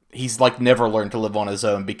person that he's like never learned to live on his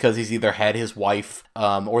own because he's either had his wife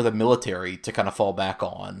or the military to kind of fall back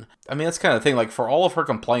on. I mean, that's kind of the thing. Like, for all of her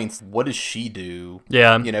complaints, what does she do?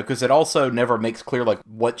 Yeah. You know, because it also never makes clear, like,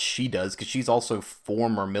 what she does, because she's also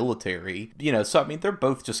former military. You know, so, I mean, they're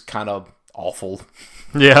both just kind of awful.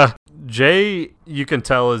 Yeah. Jay, you can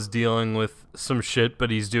tell, is dealing with some shit, but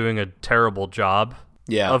he's doing a terrible job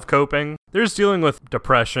of coping. There's dealing with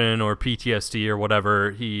depression or PTSD or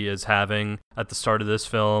whatever he is having at the start of this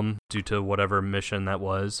film due to whatever mission that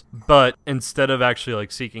was. But instead of actually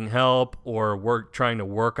like seeking help or trying to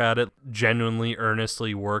work at it, genuinely,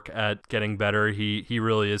 earnestly work at getting better, he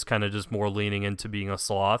really is kind of just more leaning into being a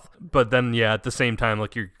sloth. But then, yeah, at the same time,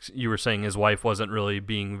 like you were saying, his wife wasn't really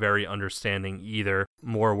being very understanding either.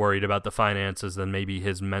 More worried about the finances than maybe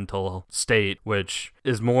his mental state, which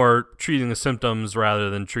is more treating the symptoms rather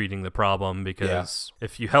than treating the problem. Because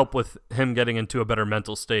if you help with him getting into a better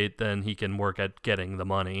mental state, then he can work at getting the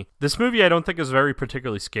money. This movie I don't think is very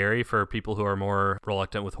particularly scary for people who are more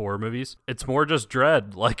reluctant with horror movies. It's more just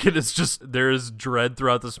dread. Like, it is just, there is dread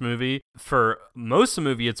throughout this movie. For most of the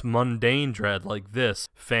movie, it's mundane dread like this,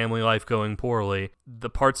 family life going poorly. The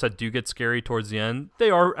parts that do get scary towards the end,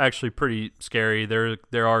 they are actually pretty scary.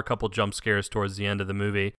 There are a couple jump scares towards the end of the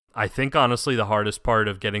movie. I think, honestly, the hardest part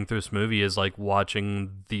of getting through this movie is, like,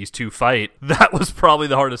 watching these two fight. That was probably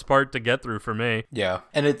the hardest part to get through for me. Yeah,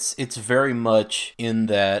 and it's very much in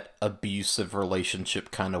that abusive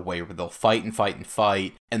relationship kind of way where they'll fight and fight and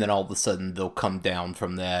fight, and then all of a sudden they'll come down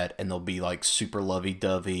from that, and they'll be, like, super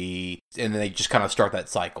lovey-dovey, and then they just kind of start that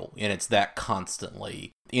cycle, and it's that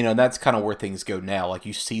constantly. You know, that's kind of where things go now. Like,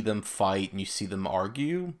 you see them fight and you see them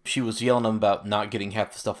argue. She was yelling at him about not getting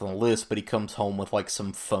half the stuff on the list, but he comes home with, like,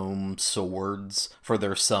 some foam swords for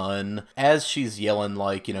their son. As she's yelling,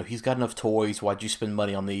 like, you know, he's got enough toys, why'd you spend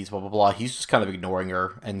money on these, blah, blah, blah. He's just kind of ignoring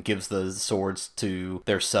her and gives the swords to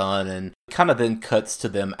their son, and kind of then cuts to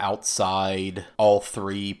them outside, all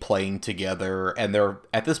three playing together, and they're,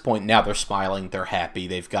 at this point now, they're smiling, they're happy,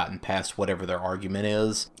 they've gotten past whatever their argument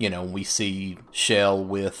is. You know, we see Shell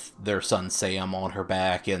with their son Sam on her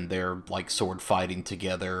back, and they're like sword fighting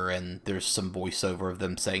together, and there's some voiceover of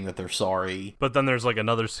them saying that they're sorry. But then there's like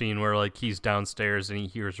another scene where like he's downstairs and he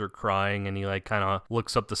hears her crying, and he like kind of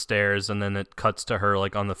looks up the stairs, and then it cuts to her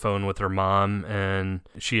like on the phone with her mom, and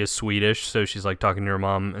she is Swedish, so she's like talking to her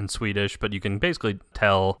mom in Swedish, but you can basically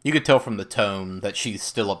tell. You could tell from the tone that she's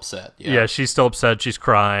still upset. Yeah, she's still upset. She's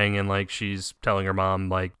crying, and like she's telling her mom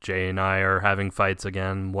like, Jay and I are having fights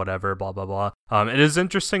again, whatever, blah, blah, blah. It is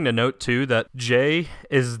interesting to note too that Jay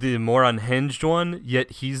is the more unhinged one,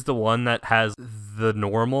 yet he's the one that has the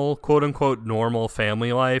normal, quote unquote, normal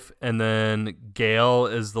family life, and then Gail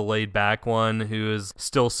is the laid back one who is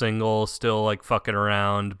still single, still like fucking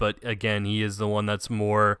around, but again, he is the one that's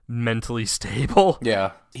more mentally stable.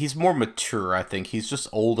 Yeah. He's more mature, I think. He's just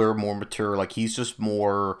older, more mature. Like, he's just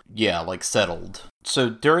more, like, settled. So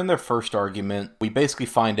during their first argument, we basically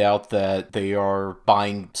find out that they are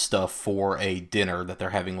buying stuff for a dinner that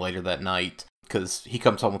they're having later that night. Because he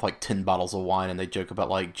comes home with like 10 bottles of wine, and they joke about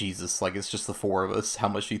like, Jesus, like, it's just the four of us. How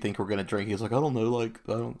much do you think we're going to drink? He's like, I don't know, like,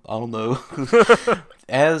 I don't know.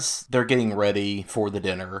 As they're getting ready for the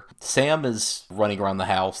dinner, Sam is running around the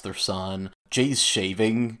house, their son. Jay's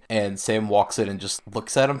shaving, and Sam walks in and just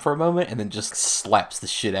looks at him for a moment, and then just slaps the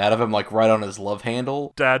shit out of him, like, right on his love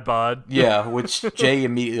handle. Dad bod. Yeah, which Jay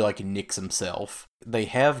immediately, like, nicks himself. They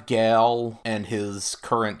have Gal and his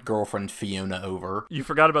current girlfriend Fiona over. You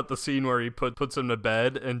forgot about the scene where he puts him to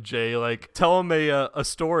bed, and Jay, like, tell him a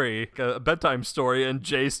story, a bedtime story, and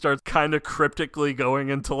Jay starts kind of cryptically going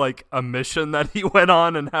into, like, a mission that he went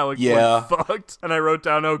on and how it went fucked. And I wrote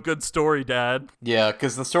down, oh, good story, Dad. Yeah,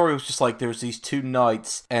 because the story was just like, there's these two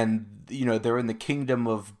knights, and, you know, they're in the kingdom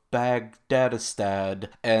of Baghdadistad,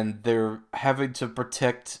 and they're having to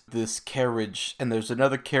protect this carriage, and there's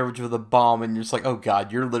another carriage with a bomb, and you're just like, oh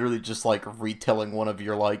god, you're literally just like retelling one of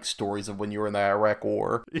your like stories of when you were in the Iraq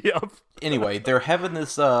War. Yep. Anyway, they're having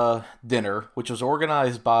this dinner, which was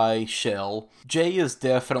organized by Shell. Jay is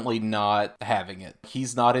definitely not having it.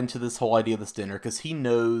 He's not into this whole idea of this dinner because he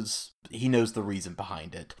knows the reason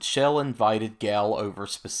behind it. Shell invited Gal over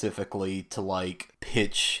specifically to like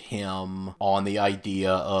pitch him on the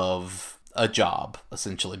idea of a job,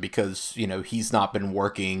 essentially, because, you know, he's not been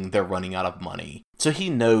working, they're running out of money. So he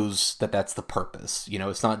knows that that's the purpose. You know,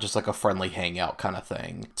 it's not just like a friendly hangout kind of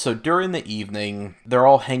thing. So during the evening, they're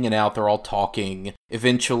all hanging out, they're all talking.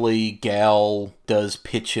 Eventually, Gal does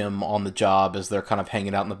pitch him on the job as they're kind of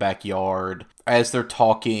hanging out in the backyard. As they're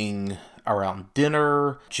talking around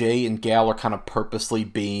dinner, Jay and Gal are kind of purposely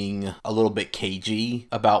being a little bit cagey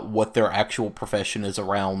about what their actual profession is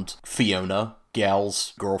around Fiona,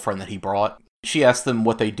 Gal's girlfriend that he brought. She asks them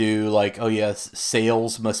what they do, like, oh yes,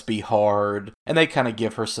 sales must be hard, and they kind of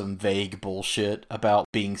give her some vague bullshit about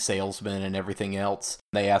being salesmen and everything else.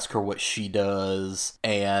 They ask her what she does,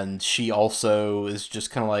 and she also is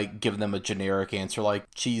just kind of like giving them a generic answer, like,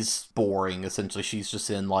 she's boring, essentially. She's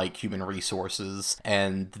just in, like, human resources,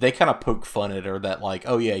 and they kind of poke fun at her that, like,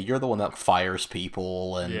 oh yeah, you're the one that fires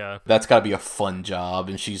people, and that's gotta be a fun job,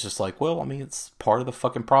 and she's just like, well, I mean, it's part of the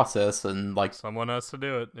fucking process, and, like, someone has to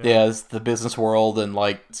do it. Yeah, it's the business world, and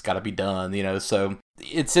like it's got to be done, you know. So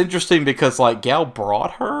it's interesting because like Gal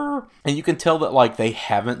brought her, and you can tell that like they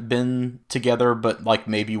haven't been together but like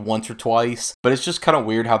maybe once or twice, but it's just kind of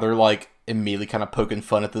weird how they're like immediately kind of poking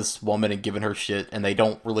fun at this woman and giving her shit, and they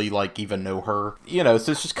don't really like even know her, you know.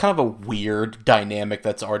 So it's just kind of a weird dynamic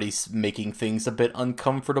that's already making things a bit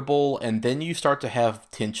uncomfortable. And then you start to have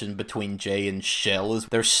tension between Jay and Shell as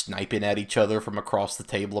they're sniping at each other from across the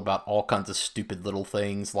table about all kinds of stupid little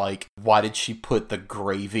things, like why did she put the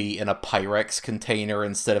gravy in a Pyrex container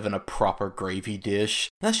instead of in a proper gravy dish?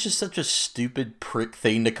 That's just such a stupid prick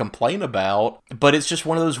thing to complain about, but it's just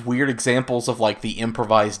one of those weird examples of like the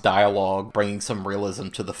improvised dialogue bringing some realism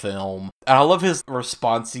to the film. And I love his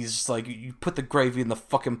response. He's just like, you put the gravy in the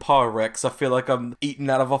fucking Pyrex, I feel like I'm eating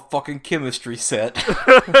out of a fucking chemistry set.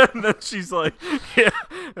 And then she's like, yeah.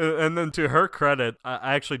 And then to her credit,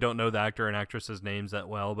 I actually don't know the actor and actress's names that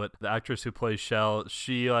well, but the actress who plays Shell,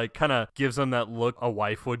 she like kind of gives them that look a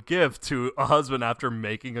wife would give to a husband after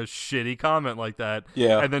making a shitty comment like that.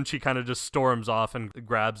 Yeah. And then she kind of just storms off and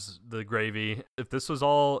grabs the gravy. If this was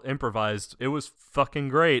all improvised, it was fucking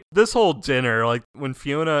great. This whole dinner, like when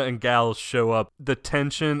Fiona and Gal show up, the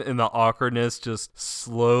tension and the awkwardness just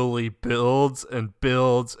slowly builds and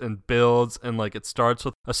builds and builds, and like it starts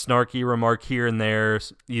with a snarky remark here and there,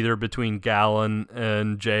 either between Gal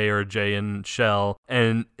and Jay or Jay and Shell,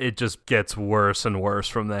 and it just gets worse and worse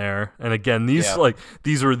from there. And again, these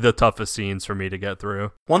are the toughest scenes for me to get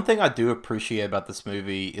through. One thing I do appreciate about this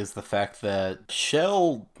movie is the fact that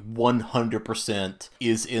Shell 100%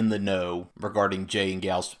 is in the know regarding Jay and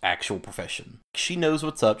Gal's actual profession. She knows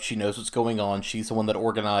what's up, she knows what's going on, she's the one that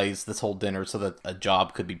organized this whole dinner so that a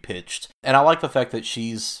job could be pitched. And I like the fact that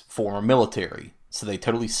she's former military. So they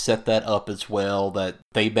totally set that up as well, that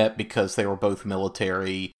they met because they were both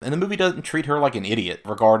military. And the movie doesn't treat her like an idiot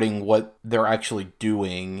regarding what they're actually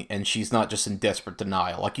doing, and she's not just in desperate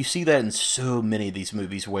denial. Like, you see that in so many of these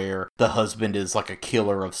movies where the husband is like a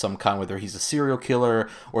killer of some kind, whether he's a serial killer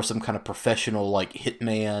or some kind of professional like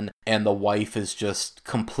hitman, and the wife is just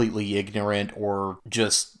completely ignorant or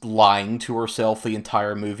just lying to herself the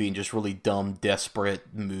entire movie in just really dumb, desperate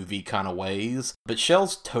movie kind of ways. But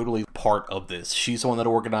Shell's totally part of this. She's the one that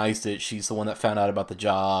organized it. She's the one that found out about the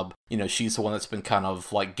job. she's the one that's been kind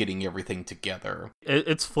of like getting everything together.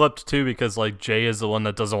 It's flipped too, because like Jay is the one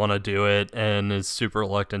that doesn't want to do it and is super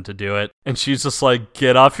reluctant to do it, and she's just like,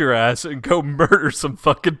 get off your ass and go murder some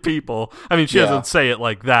fucking people. I mean, she doesn't say it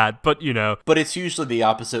like that, but But it's usually the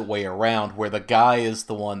opposite way around, where the guy is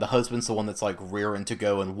the husband's the one that's like rearing to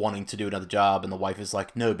go and wanting to do another job, and the wife is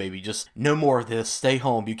like, no baby, just no more of this, stay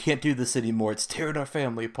home, you can't do this anymore, it's tearing our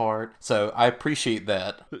family apart. So I appreciate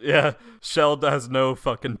that. Yeah, Shell has no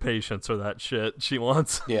fucking patience for that shit. She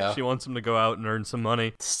wants him to go out and earn some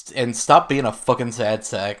money. And stop being a fucking sad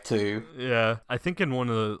sack, too. Yeah. I think in one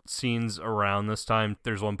of the scenes around this time,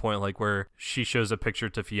 there's one point like where she shows a picture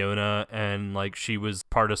to Fiona, and like she was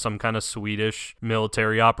part of some kind of Swedish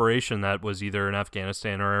military operation that was either in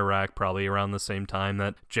Afghanistan or Iraq, probably around the same time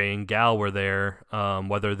that Jay and Gal were there.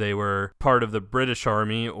 Whether they were part of the British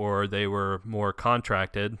Army or they were more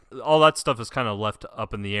contracted, all that stuff is kind of left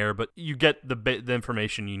up in the air, but you get the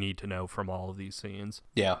information you need to know from all of these scenes.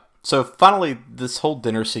 Yeah. So finally, this whole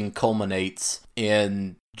dinner scene culminates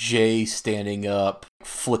in Jay standing up,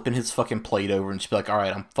 flipping his fucking plate over, and just be like, all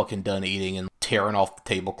right, I'm fucking done eating, and tearing off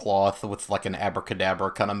the tablecloth with like an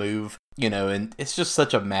abracadabra kind of move. And it's just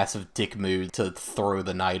such a massive dick move to throw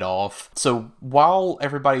the night off. So while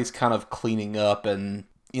everybody's kind of cleaning up and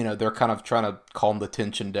they're kind of trying to calm the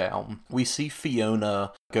tension down, we see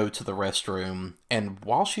Fiona go to the restroom, and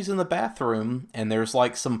while she's in the bathroom and there's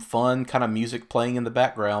like some fun kind of music playing in the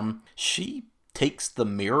background, she takes the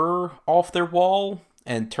mirror off their wall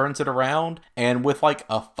and turns it around, and with like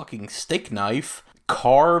a fucking steak knife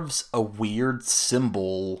carves a weird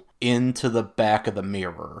symbol into the back of the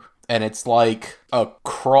mirror. And it's like a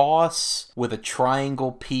cross with a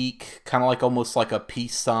triangle peak, kind of like almost like a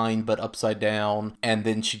peace sign, but upside down. And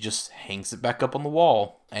then she just hangs it back up on the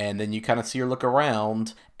wall. And then you kind of see her look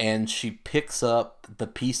around, and she picks up the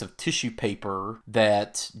piece of tissue paper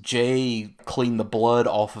that Jay cleaned the blood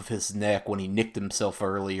off of his neck when he nicked himself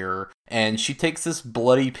earlier. And she takes this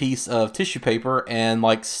bloody piece of tissue paper and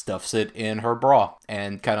like stuffs it in her bra,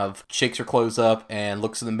 and kind of shakes her clothes up and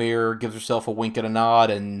looks in the mirror, gives herself a wink and a nod,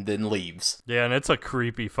 and then leaves. Yeah, and it's a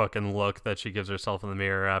creepy fucking look that she gives herself in the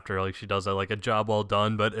mirror after like she does that, like a job well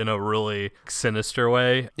done, but in a really sinister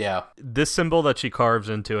way. Yeah. This symbol that she carves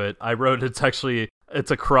into it, I wrote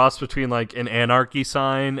it's a cross between like an anarchy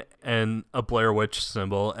sign and a Blair Witch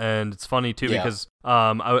symbol. And it's funny too, because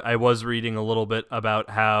I was reading a little bit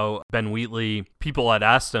about how Ben Wheatley, people had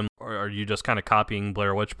asked him, are you just kind of copying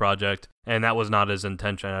Blair Witch Project? And that was not his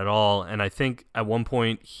intention at all. And I think at one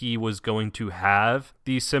point he was going to have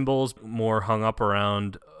these symbols more hung up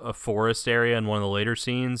around a forest area in one of the later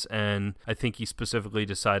scenes, and I think he specifically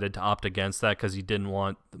decided to opt against that because he didn't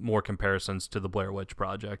want more comparisons to the Blair Witch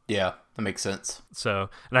Project. Yeah, that makes sense. So,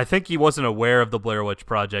 and I think he wasn't aware of the Blair Witch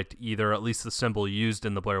Project either, at least the symbol used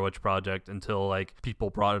in the Blair Witch Project, until like people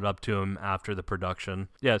brought it up to him after the production.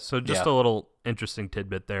 Yeah, so just a little interesting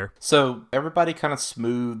tidbit there. So everybody kind of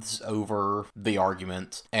smooths over the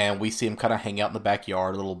argument, and we see him kind of hang out in the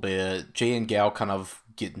backyard a little bit. Jay and Gal kind of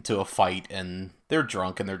get into a fight, and they're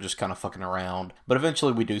drunk and they're just kind of fucking around. But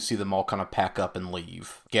eventually we do see them all kind of pack up and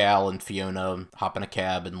leave. Gal and Fiona hop in a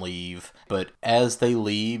cab and leave. But as they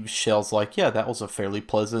leave, Shell's like, yeah, that was a fairly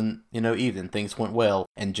pleasant, evening. Things went well.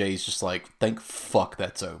 And Jay's just like, thank fuck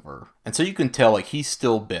that's over. And so you can tell, like, he's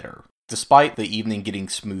still bitter. Despite the evening getting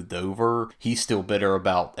smoothed over, he's still bitter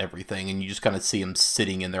about everything, and you just kind of see him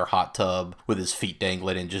sitting in their hot tub with his feet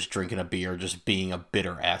dangling and just drinking a beer, just being a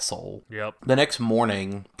bitter asshole. Yep. The next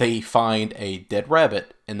morning, they find a dead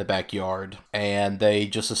rabbit in the backyard, and they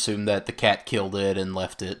just assume that the cat killed it and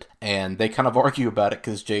left it, and they kind of argue about it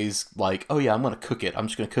because Jay's like, oh yeah, I'm gonna cook it, I'm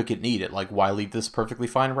just gonna cook it and eat it, like, why leave this perfectly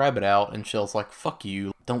fine rabbit out? And Shell's like, fuck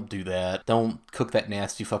you, don't do that, don't cook that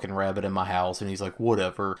nasty fucking rabbit in my house. And he's like,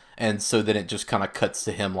 whatever. And so then it just kind of cuts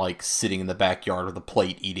to him like sitting in the backyard with a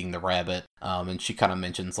plate eating the rabbit, and she kind of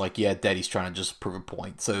mentions like, yeah, daddy's trying to just prove a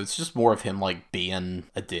point. So it's just more of him like being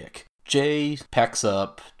a dick. Jay packs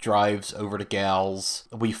up, drives over to Gal's.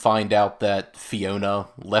 We find out that Fiona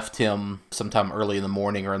left him sometime early in the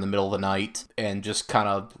morning or in the middle of the night, and just kind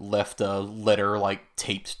of left a letter like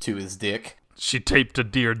taped to his dick. She taped a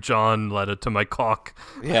Dear John letter to my cock.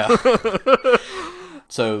 Yeah.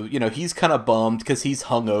 So, he's kind of bummed because he's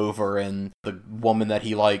hungover, and the woman that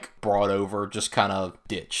he, brought over just kind of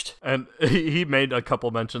ditched. And he made a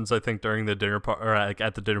couple mentions, I think, during the dinner party, or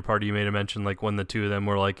at the dinner party, he made a mention, when the two of them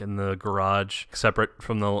were, in the garage, separate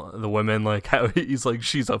from the women, how he's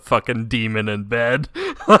she's a fucking demon in bed.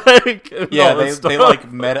 Yeah, they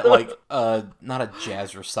met at, not a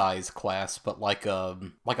jazzercise class, but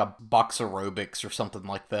a box aerobics or something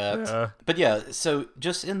like that. Yeah. But yeah, so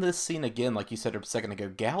just in this scene again, like you said a second ago,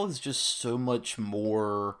 go, Gal is just so much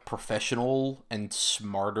more professional and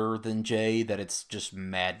smarter than Jay that it's just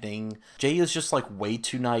maddening. Jay is just like way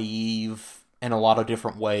too naive in a lot of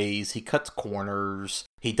different ways. He cuts corners.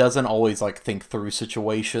 He doesn't always like think through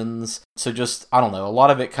situations. So just, I don't know, a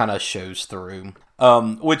lot of it kind of shows through.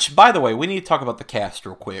 Which, by the way, we need to talk about the cast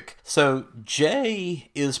real quick. So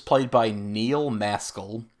Jay is played by Neil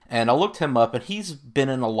Maskell. And I looked him up, and he's been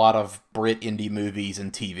in a lot of Brit indie movies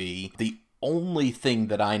and TV. The only thing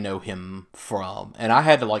that I know him from, and I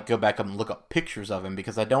had to like go back and look up pictures of him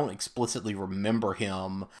because I don't explicitly remember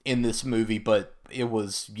him in this movie, but it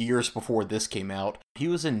was years before this came out. He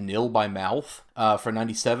was in Nil by Mouth for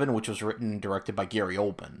 97, which was written and directed by Gary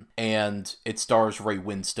Oldman. And it stars Ray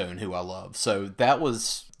Winstone, who I love. So that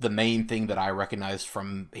was the main thing that I recognized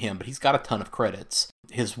from him, but he's got a ton of credits.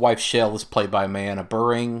 His wife, Shell, is played by Mayanna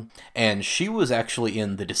Buring, and she was actually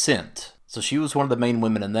in The Descent. So she was one of the main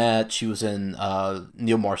women in that. She was in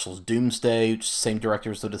Neil Marshall's Doomsday, which is the same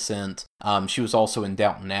director as The Descent. She was also in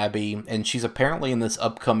Downton Abbey, and she's apparently in this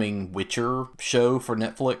upcoming Witcher show for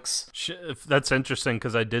Netflix. That's interesting,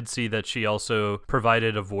 because I did see that she also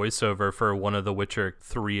provided a voiceover for one of the Witcher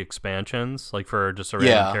 3 expansions, like for just a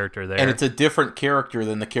random character there. And it's a different character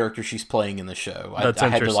than the character she's playing in the show. I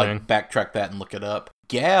had to like backtrack that and look it up.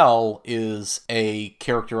 Gal is a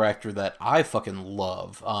character actor that I fucking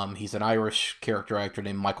love. He's an Irish character actor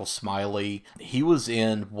named Michael Smiley. He was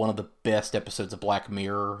in one of the best episodes of Black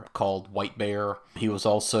Mirror called White Bear. He was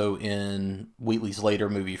also in Wheatley's later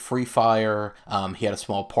movie Free Fire. He had a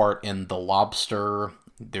small part in The Lobster.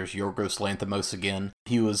 There's Yorgos Lanthimos again.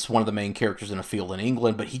 He was one of the main characters in A Field in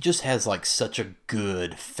England, but he just has like such a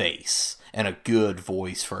good face and a good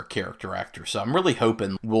voice for a character actor. So I'm really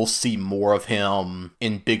hoping we'll see more of him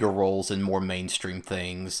in bigger roles and more mainstream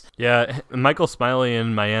things. Yeah, Michael Smiley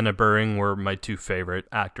and Mayanna Buring were my two favorite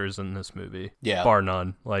actors in this movie. Yeah. Bar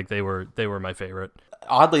none. Like, they were my favorite.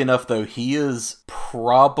 Oddly enough, though, he is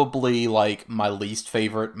probably like my least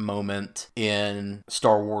favorite moment in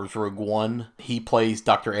Star Wars Rogue One. He plays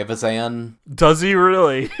Dr. Evazan. Does he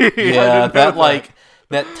really? Yeah,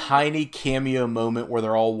 that tiny cameo moment where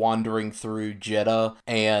they're all wandering through Jeddah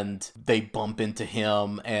and they bump into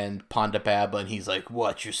him and Ponda Baba, and he's like,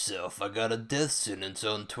 "Watch yourself, I got a death sentence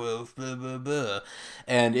on 12, blah, blah, blah."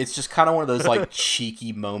 And it's just kind of one of those like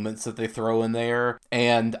cheeky moments that they throw in there,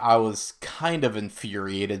 and I was kind of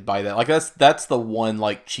infuriated by that. Like that's the one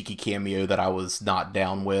like cheeky cameo that I was not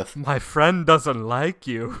down with. My friend doesn't like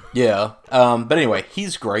you. Yeah. But anyway,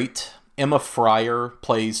 he's great. Emma Fryer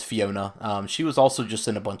plays Fiona. She was also just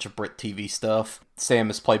in a bunch of Brit TV stuff.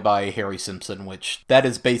 Sam is played by Harry Simpson, which that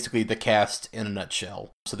is basically the cast in a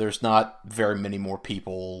nutshell. So there's not very many more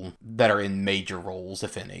people that are in major roles,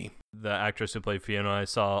 if any. The actress who played Fiona, I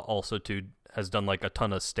saw also has done like a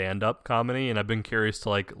ton of stand-up comedy, and I've been curious to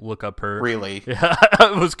like look up her. Really? Yeah,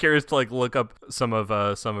 I was curious to like look up some of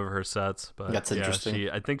her sets. But that's interesting.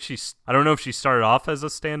 I think I don't know if she started off as a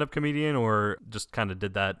stand-up comedian or just kind of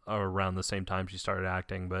did that around the same time she started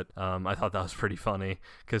acting. But I thought that was pretty funny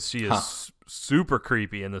because she is super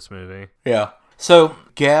creepy in this movie. Yeah. So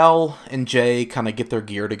Gal and Jay kind of get their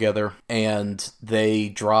gear together and they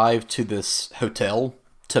drive to this hotel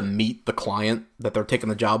to meet the client that they're taking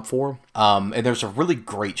the job for. And there's a really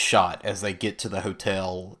great shot as they get to the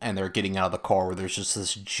hotel and they're getting out of the car where there's just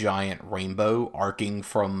this giant rainbow arcing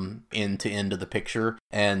from end to end of the picture.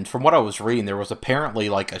 And from what I was reading, there was apparently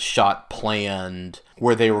like a shot planned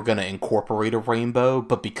where they were going to incorporate a rainbow,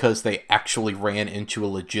 but because they actually ran into a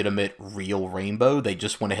legitimate real rainbow, they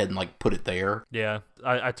just went ahead and like put it there. Yeah,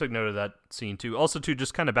 I took note of that scene too. Also too,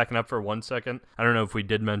 just kind of backing up for 1 second, I don't know if we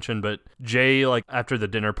did mention, but Jay, like after the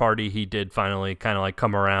dinner party, he did finally kind of like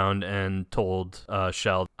come around and told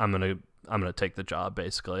Shell, I'm gonna take the job,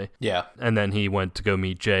 basically. Yeah. And then he went to go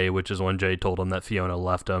meet Jay, which is when Jay told him that Fiona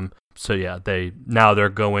left him. So yeah, they're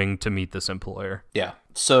going to meet this employer. Yeah.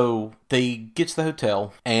 So they get to the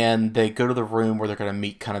hotel and they go to the room where they're going to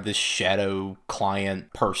meet kind of this shadow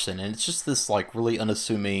client person. And it's just this like really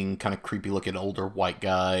unassuming, kind of creepy looking older white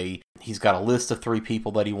guy. He's got a list of 3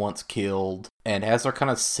 people that he wants killed. And as they're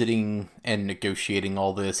kind of sitting and negotiating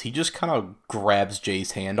all this, he just kind of grabs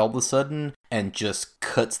Jay's hand all of a sudden and just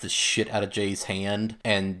cuts the shit out of Jay's hand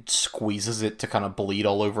and squeezes it to kind of bleed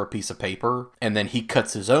all over a piece of paper. And then he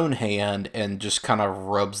cuts his own hand and just kind of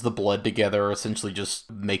rubs the blood together, essentially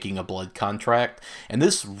just making a blood contract. And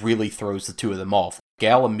this really throws the two of them off.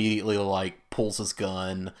 Gal immediately like pulls his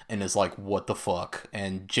gun and is like, what the fuck?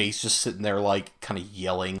 And Jay's just sitting there like kind of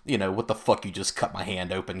yelling, what the fuck, you just cut my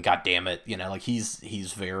hand open, god damn it. Like he's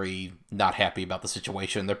very not happy about the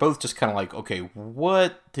situation. They're both just kind of like, okay,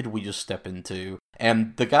 what did we just step into?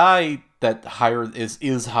 And the guy that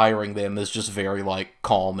is hiring them is just very like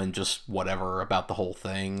calm and just whatever about the whole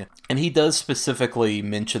thing. And he does specifically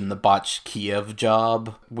mention the botched Kiev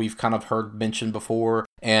job we've kind of heard mentioned before.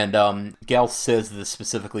 And Gal says this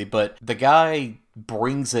specifically, but the guy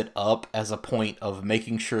brings it up as a point of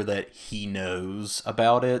making sure that he knows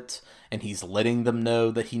about it, and he's letting them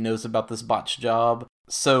know that he knows about this botched job.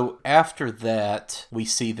 So after that, we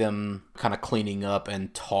see them kind of cleaning up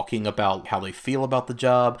and talking about how they feel about the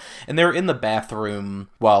job. And they're in the bathroom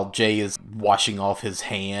while Jay is washing off his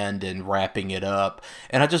hand and wrapping it up.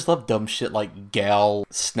 And I just love dumb shit like Gal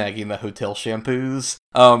snagging the hotel shampoos.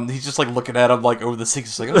 He's just like looking at him like over the sink.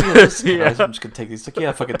 He's like, oh yeah, this guys, I'm just gonna take these. Like,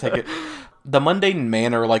 yeah, fucking take it. The mundane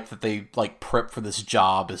manner like that they like prep for this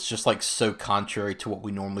job is just like so contrary to what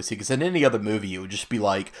we normally see. Because in any other movie, it would just be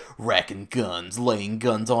like racking guns, laying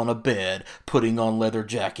guns on a bed, putting on leather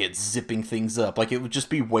jackets, zipping things up. Like, it would just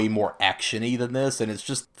be way more action-y than this, and it's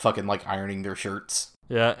just fucking like ironing their shirts.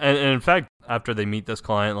 Yeah, and in fact, after they meet this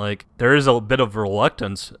client, like, there is a bit of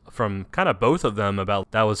reluctance from kind of both of them about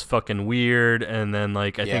that was fucking weird, and then,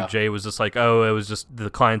 like, I think Jay was just like, oh, it was just the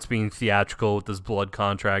client's being theatrical with this blood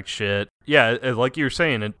contract shit. Yeah, like you were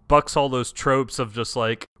saying, it bucks all those tropes of just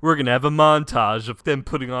like, we're gonna have a montage of them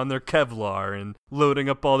putting on their Kevlar and loading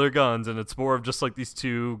up all their guns, and it's more of just like these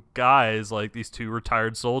two guys, like these two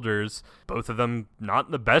retired soldiers, both of them not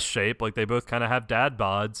in the best shape, like they both kind of have dad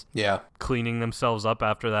bods. Yeah. Cleaning themselves up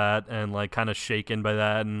after that and like kind of shaken by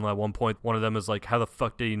that, and at one point one of them is like, how the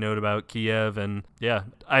fuck did he know about Kiev? And yeah,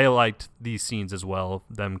 I liked these scenes as well,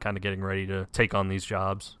 them kind of getting ready to take on these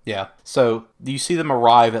jobs. Yeah. So you see them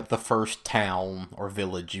arrive at the first town or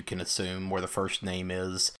village, you can assume, where the first name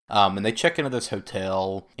is. And they check into this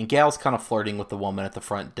hotel, and Gal's kind of flirting with the woman at the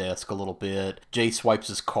front desk a little bit. Jay swipes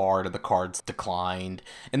his card, and the card's declined.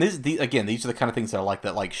 And these are the kind of things that I like,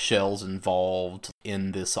 that like Shell's involved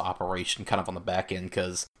in this operation kind of on the back end,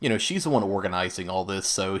 because, she's the one organizing all this.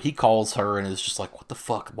 So he calls her and is just like, what the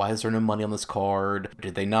fuck? Why is there no money on this card?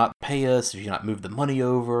 Did they not pay us? Did you not move the money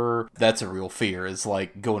over? That's a real fear, is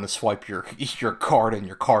like going to swipe your card and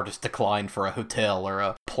your card is declined for a hotel or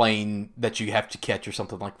a plane that you have to catch or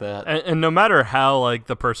something like that. And no matter how like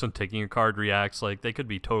the person taking your card reacts, like they could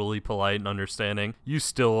be totally polite and understanding, you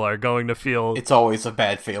still are going to feel... It's always a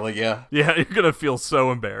bad feeling, yeah. Yeah, you're going to feel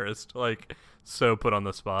so embarrassed, like so put on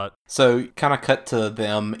the spot. So kind of cut to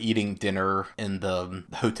them eating dinner in the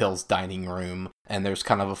hotel's dining room. And there's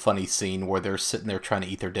kind of a funny scene where they're sitting there trying to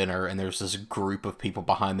eat their dinner, and there's this group of people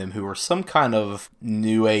behind them who are some kind of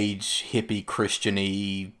new age, hippie,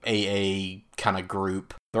 Christian-y, AA kind of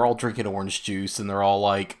group. They're all drinking orange juice, and they're all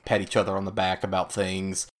like pat each other on the back about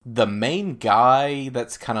things. The main guy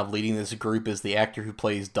that's kind of leading this group is the actor who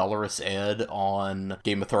plays Dolorous Ed on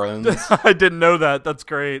Game of Thrones. I didn't know that. That's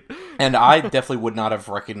great. And I definitely would not have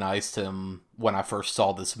recognized him when I first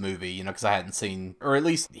saw this movie, because I hadn't seen, or at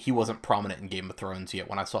least he wasn't prominent in Game of Thrones yet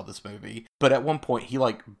when I saw this movie. But at one point, he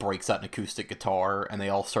like breaks out an acoustic guitar, and they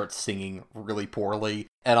all start singing really poorly.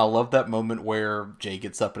 And I love that moment where Jay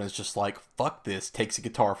gets up and is just like, fuck this, takes a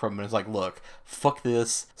guitar from him and is like, look, fuck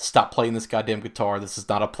this, stop playing this goddamn guitar, this is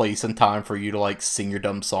not a place and time for you to like sing your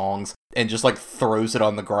dumb songs. And just like throws it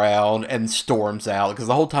on the ground and storms out, because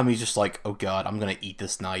the whole time he's just like, oh god, I'm gonna eat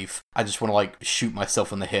this knife. I just want to like shoot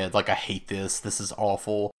myself in the head. Like, I hate this. This is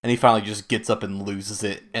awful. And he finally just gets up and loses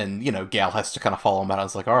it. And, Gal has to kind of follow him out. I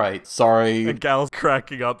was like, all right, sorry. And Gal's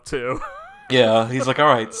cracking up too. Yeah, he's like,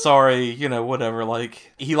 all right, sorry, whatever.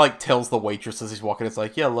 Like, he like tells the waitress as he's walking, it's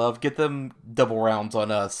like, yeah, love, get them double rounds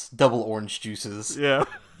on us, double orange juices. Yeah.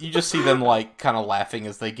 You just see them like kind of laughing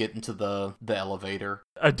as they get into the elevator.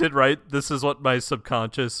 I did write, this is what my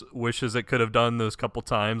subconscious wishes it could have done those couple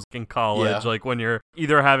times in college. Yeah. Like when you're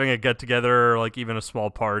either having a get together or like even a small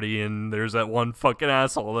party, and there's that one fucking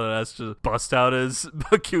asshole that has to bust out his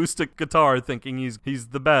acoustic guitar thinking he's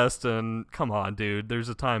the best. And come on, dude, there's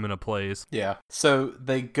a time and a place. Yeah. So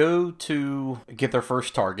they go to get their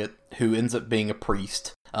first target, who ends up being a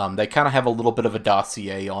priest. They kind of have a little bit of a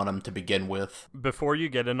dossier on him to begin with. Before you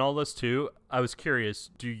get in all this too, I was curious,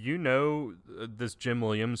 do you know this Jim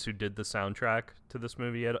Williams who did the soundtrack to this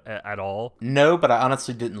movie at all? No, but I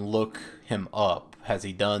honestly didn't look him up. Has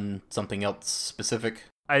he done something else specific?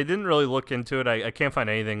 I didn't really look into it. I can't find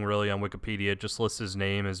anything really on Wikipedia. It just lists his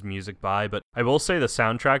name as music by. But I will say the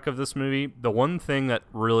soundtrack of this movie, the one thing that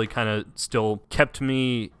really kind of still kept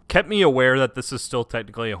me kept me aware that this is still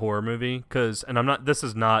technically a horror movie, this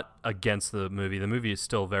is not against the movie. The movie is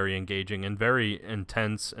still very engaging and very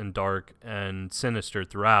intense and dark and sinister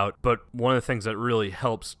throughout, but one of the things that really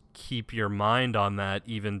helps keep your mind on that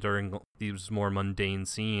even during these more mundane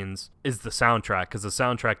scenes is the soundtrack, because the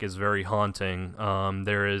soundtrack is very haunting.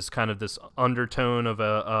 There is kind of this undertone of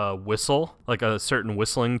a whistle, like a certain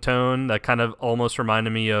whistling tone that kind of almost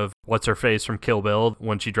reminded me of What's-Her-Face from Kill Bill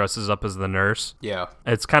when she dresses up as the nurse. Yeah.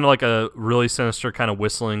 It's kind of like a really sinister kind of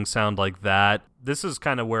whistling sound like that. This is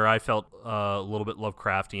kind of where I felt a little bit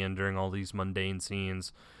Lovecraftian during all these mundane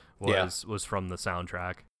scenes was from the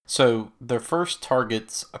soundtrack. So their first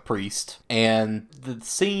target's a priest, and the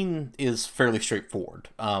scene is fairly straightforward.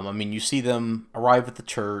 I mean, you see them arrive at the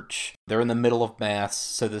church. They're in the middle of mass,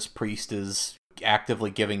 so this priest is actively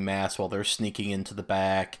giving mass while they're sneaking into the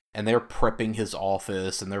back, and they're prepping his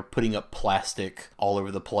office, and they're putting up plastic all over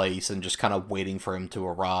the place and just kind of waiting for him to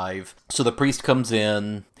arrive. So the priest comes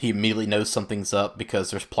in, he immediately knows something's up because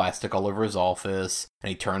there's plastic all over his office, and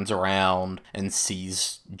he turns around and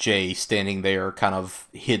sees Jay standing there kind of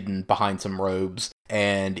hidden behind some robes,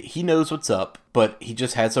 and he knows what's up, but he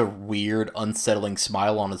just has a weird, unsettling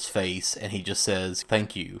smile on his face, and he just says,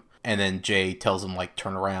 "Thank you." And then Jay tells him, like,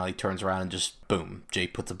 turn around. He turns around and just, boom, Jay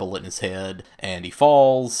puts a bullet in his head, and he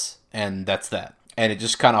falls, and that's that. And it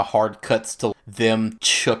just kind of hard cuts to them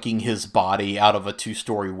chucking his body out of a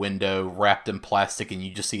 2-story window wrapped in plastic, and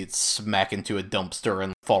you just see it smack into a dumpster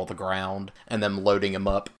and fall to the ground, and them loading him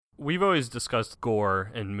up. We've always discussed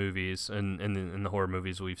gore in movies and in the horror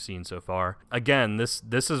movies we've seen so far. Again,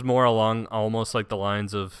 this is more along almost like the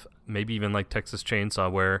lines of maybe even like Texas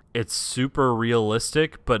Chainsaw, where it's super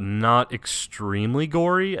realistic but not extremely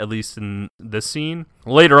gory, at least in this scene.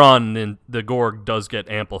 Later on, the gore does get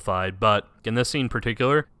amplified, but in this scene in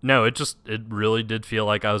particular, no, it really did feel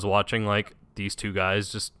like I was watching like these two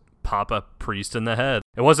guys just pop a priest in the head.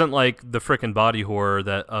 It wasn't like the frickin' body horror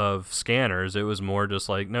of Scanners. It was more just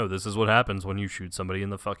like, no, this is what happens when you shoot somebody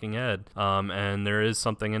in the fucking head. And there is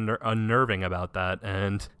something unnerving about that.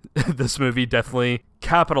 And this movie definitely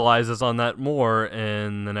capitalizes on that more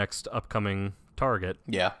in the next upcoming target.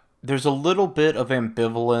 Yeah. There's a little bit of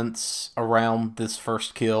ambivalence around this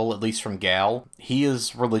first kill, at least from Gal. He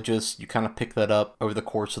is religious. You kind of pick that up over the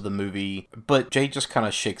course of the movie. But Jay just kind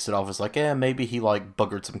of shakes it off as like, maybe he like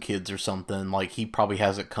buggered some kids or something. Like, he probably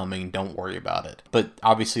has it coming. Don't worry about it. But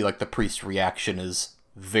obviously, like, the priest's reaction is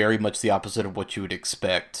very much the opposite of what you would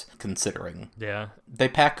expect, considering. Yeah. They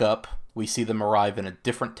pack up. We see them arrive in a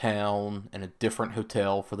different town and a different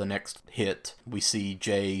hotel for the next hit. We see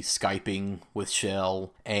Jay Skyping with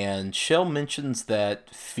Shell, and Shell mentions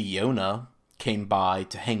that Fiona came by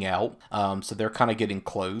to hang out, so they're kind of getting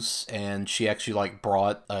close, and she actually like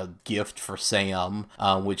brought a gift for Sam,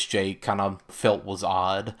 which Jay kind of felt was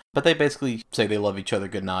odd. But they basically say they love each other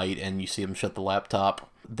goodnight, and you see them shut the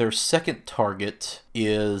laptop. Their second target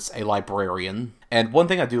is a librarian, and one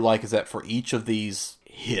thing I do like is that for each of these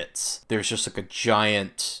hits, there's just like a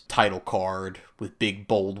giant title card with big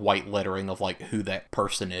bold white lettering of like who that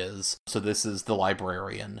person is. So this is the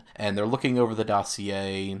librarian, and they're looking over the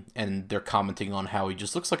dossier, and they're commenting on how he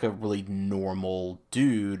just looks like a really normal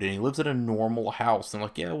dude, and he lives in a normal house. And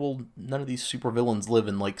like, yeah, well, none of these supervillains live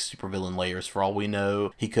in like supervillain layers. For all we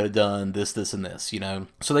know, he could have done this, this, and this, you know?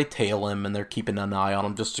 So they tail him, and they're keeping an eye on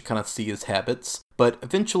him just to kind of see his habits. But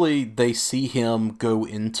eventually they see him go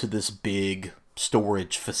into this big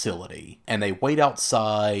storage facility, and they wait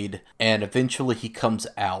outside, and eventually he comes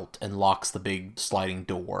out and locks the big sliding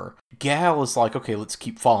door. Gal is like, okay, let's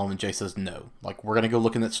keep following, and Jay says no, like, we're gonna go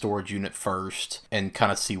look in that storage unit first and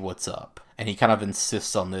kind of see what's up. And he kind of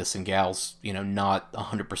insists on this, and Gal's, not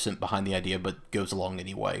 100% behind the idea, but goes along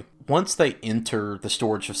anyway. Once they enter the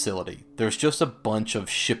storage facility, there's just a bunch of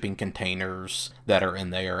shipping containers that are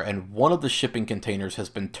in there, and one of the shipping containers has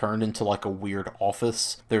been turned into like a weird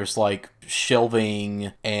office. There's like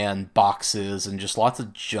shelving and boxes and just lots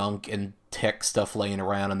of junk and tech stuff laying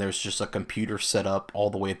around, and there's just a computer set up all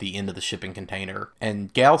the way at the end of the shipping container.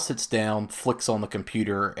 And Gal sits down, flicks on the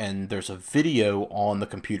computer, and there's a video on the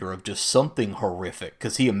computer of just something horrific,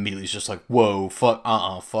 because he immediately is just like, whoa,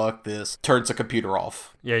 fuck this, turns the computer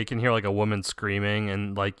off. Yeah, you can hear like a woman screaming,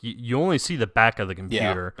 and like you only see the back of the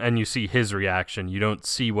computer, and you see his reaction. You don't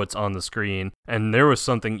see what's on the screen. And there was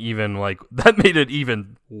something even like that made it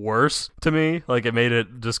even worse to me. Like, it made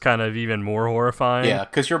it just kind of even more horrifying. Yeah,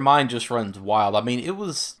 because your mind just runs wild. I mean, it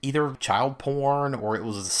was either child porn or it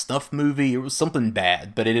was a snuff movie. It was something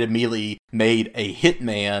bad, but it immediately made a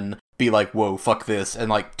hitman be like, whoa, fuck this, and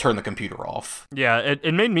like turn the computer off. Yeah,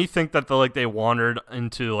 it made me think that they wandered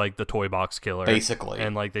into like the toy box killer. Basically.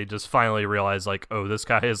 And like they just finally realized like, oh, this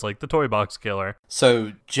guy is like the toy box killer.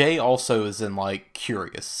 So Jay also is in like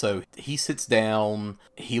curious. So he sits down,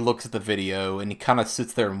 he looks at the video, and he kind of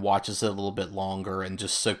sits there and watches it a little bit longer and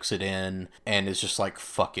just soaks it in and is just like,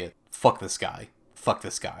 fuck it. Fuck this guy. Fuck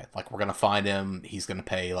this guy. Like, we're gonna find him, he's gonna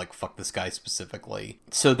pay, like, fuck this guy specifically.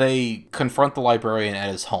 So they confront the librarian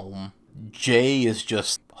at his home. Jay is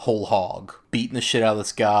just whole hog, beating the shit out of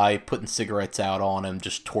this guy, putting cigarettes out on him,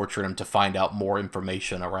 just torturing him to find out more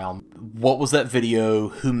information around what was that video,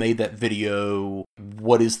 who made that video,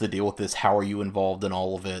 what is the deal with this, how are you involved in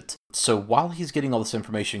all of it. So while he's getting all this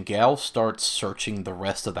information, Gal starts searching the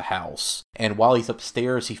rest of the house. And while he's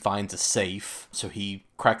upstairs, he finds a safe. So he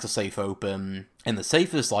cracks the safe open, and the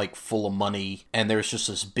safe is like full of money, and there's just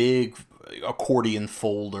this big accordion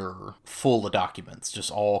folder full of documents,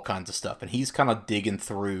 just all kinds of stuff, and he's kind of digging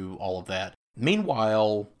through all of that.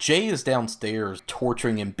 Meanwhile, Jay is downstairs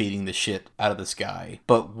torturing and beating the shit out of this guy.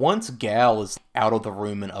 But once Gal is out of the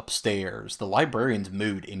room and upstairs, the librarian's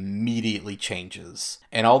mood immediately changes.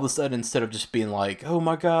 And all of a sudden, instead of just being like, oh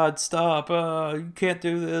my god, stop, you can't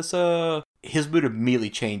do this, his mood immediately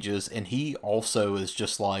changes, and he also is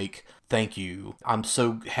just like, thank you. I'm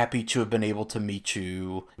so happy to have been able to meet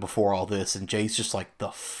you before all this. And Jay's just like, the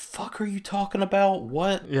fuck are you talking about?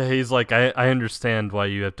 What? Yeah, he's like, I understand why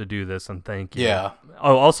you have to do this, and thank you. Yeah.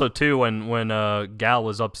 Oh, also, too, when Gal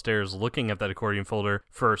was upstairs looking at that accordion folder,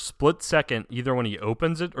 for a split second, either when he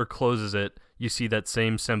opens it or closes it, you see that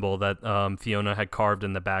same symbol that Fiona had carved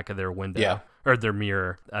in the back of their window. Yeah. Or their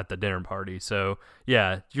mirror at the dinner party. So,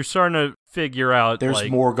 yeah, you're starting to figure out... There's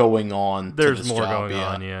like, more going on to There's this more job, going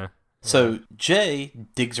on, yeah. So Jay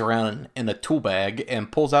digs around in a tool bag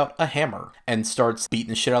and pulls out a hammer and starts beating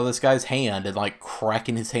the shit out of this guy's hand and like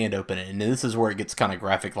cracking his hand open. And this is where it gets kind of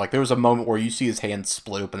graphic. Like there was a moment where you see his hand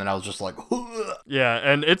split open and I was just like, ugh. Yeah,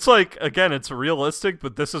 and it's like, again, it's realistic,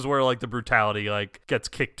 but this is where like the brutality like gets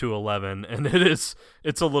kicked to 11, and it's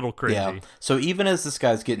a little crazy. Yeah. So even as this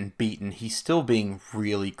guy's getting beaten, he's still being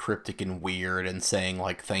really cryptic and weird and saying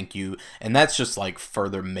like thank you, and that's just like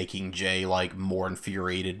further making Jay like more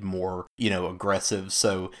infuriated, more, aggressive.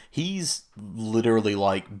 So he's literally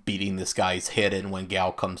like beating this guy's head in when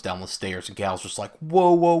Gal comes down the stairs, and Gal's just like,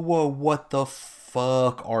 whoa, what the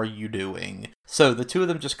fuck are you doing? So the two of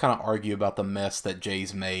them just kind of argue about the mess that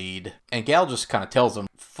Jay's made, and Gal just kind of tells him,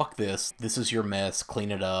 fuck this is your mess, clean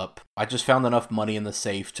it up. I just found enough money in the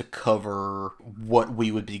safe to cover what we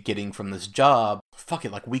would be getting from this job. Fuck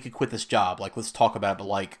it, like we could quit this job, like let's talk about it, but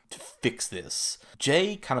like to fix this.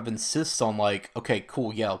 Jay kind of insists on like, okay,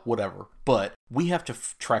 cool, yeah, whatever, but we have to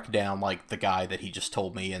track down like the guy that he just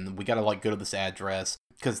told me, and we gotta like go to this address.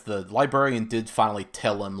 Because the librarian did finally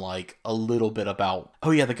tell him, like, a little bit about,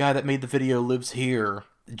 oh yeah, the guy that made the video lives here.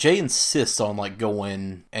 Jay insists on, like,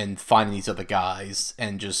 going and finding these other guys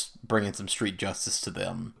and just bringing some street justice to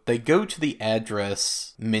them. They go to the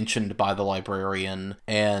address mentioned by the librarian,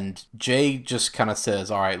 and Jay just kind of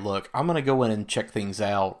says, all right, look, I'm going to go in and check things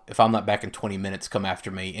out. If I'm not back in 20 minutes, come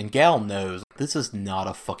after me. And Gal knows this is not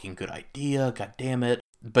a fucking good idea, god damn it.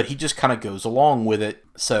 But he just kind of goes along with it.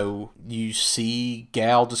 So you see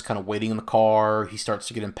Gal just kind of waiting in the car. He starts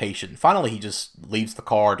to get impatient. Finally, he just leaves the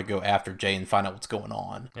car to go after Jay and find out what's going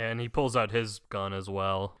on. And he pulls out his gun as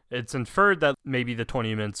well. It's inferred that maybe the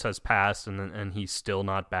 20 minutes has passed and he's still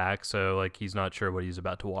not back. So, like, he's not sure what he's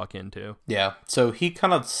about to walk into. Yeah. So he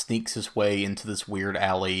kind of sneaks his way into this weird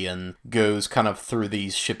alley and goes kind of through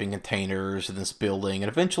these shipping containers in this building.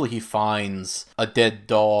 And eventually he finds a dead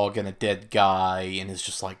dog and a dead guy and is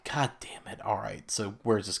just like, God damn it. All right. So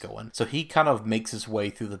where's this going? So he kind of makes his way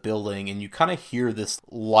through the building, and you kind of hear this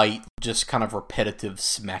light, just kind of repetitive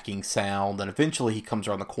smacking sound. And eventually he comes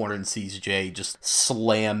around the corner and sees Jay just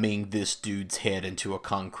slamming this dude's head into a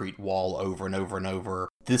concrete wall over and over and over.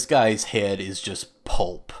 This guy's head is just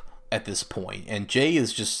pulp at this point, and Jay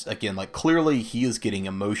is just, again, like, clearly he is getting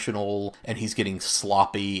emotional and he's getting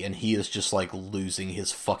sloppy and he is just like losing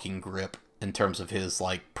his fucking grip in terms of his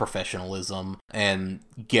like professionalism, and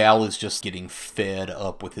Gal is just getting fed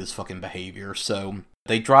up with his fucking behavior. So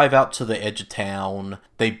they drive out to the edge of town.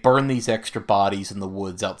 They burn these extra bodies in the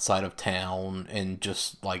woods outside of town and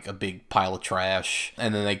just like a big pile of trash.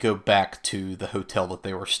 And then they go back to the hotel that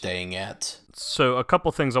they were staying at. So a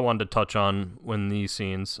couple things I wanted to touch on when these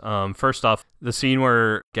scenes. First off, the scene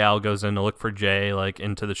where Gal goes in to look for Jay, like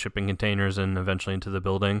into the shipping containers and eventually into the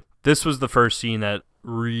building. This was the first scene that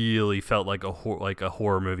really felt like a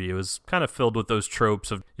horror movie. It was kind of filled with those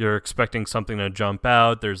tropes of you're expecting something to jump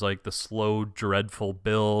out. There's like the slow, dreadful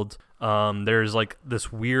build. There's like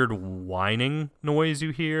this weird whining noise you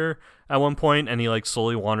hear at one point, and he like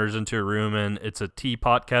slowly wanders into a room, and it's a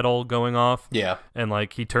teapot kettle going off. Yeah. And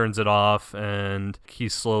like he turns it off, and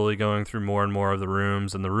he's slowly going through more and more of the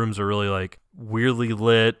rooms, and the rooms are really like weirdly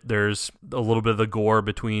lit. There's a little bit of the gore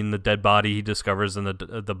between the dead body he discovers and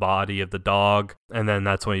the body of the dog, and then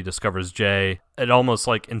that's when he discovers Jay. It almost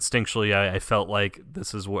like instinctually I felt like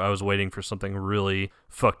this is what I was waiting for, something really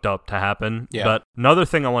fucked up to happen. Yeah. But another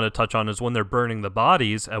thing I want to touch on is when they're burning the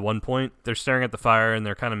bodies. At one point they're staring at the fire and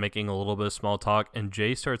they're kind of making a little bit of small talk, and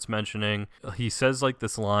Jay starts mentioning, he says like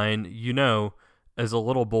this line, as a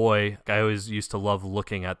little boy, I always used to love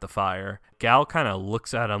looking at the fire. Gal kind of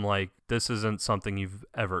looks at him like, this isn't something you've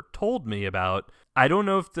ever told me about. I don't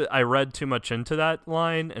know if I read too much into that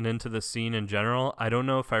line and into the scene in general. I don't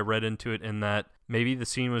know if I read into it in that maybe the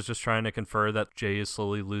scene was just trying to confer that Jay is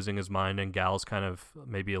slowly losing his mind and Gal's kind of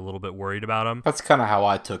maybe a little bit worried about him. That's kind of how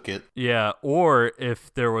I took it. Yeah, or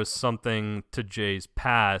if there was something to Jay's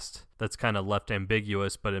past that's kind of left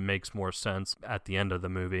ambiguous, but it makes more sense at the end of the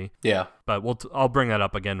movie. Yeah. But I'll bring that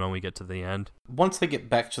up again when we get to the end. Once they get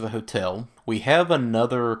back to the hotel, we have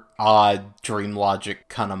another odd dream logic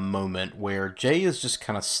kind of moment where Jay is just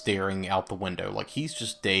kind of staring out the window. Like, he's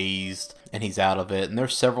just dazed and he's out of it. And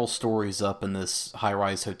there's several stories up in this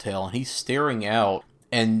high-rise hotel, and he's staring out,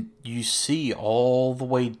 and you see all the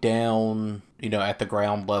way down, at the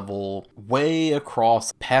ground level, way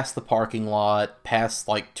across, past the parking lot, past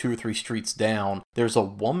like 2 or 3 streets down, there's a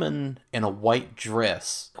woman in a white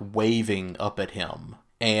dress waving up at him.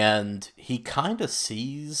 And he kind of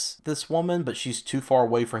sees this woman, but she's too far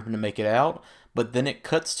away for him to make it out. But then it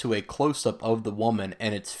cuts to a close-up of the woman,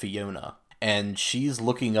 and it's Fiona. And she's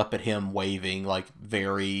looking up at him, waving, like,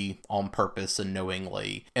 very on purpose and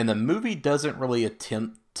knowingly. And the movie doesn't really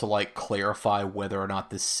attempt to, like, clarify whether or not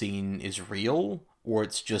this scene is real, or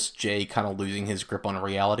it's just Jay kind of losing his grip on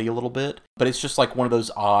reality a little bit. But it's just like one of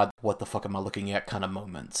those odd, what the fuck am I looking at kind of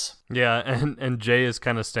moments. Yeah, and Jay is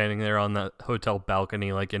kind of standing there on the hotel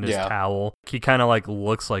balcony, like in his towel. He kind of like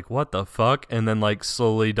looks like, what the fuck? And then like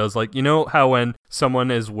slowly does like, how when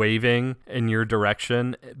someone is waving in your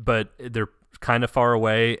direction, but they're kind of far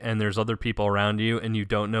away and there's other people around you and you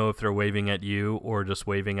don't know if they're waving at you or just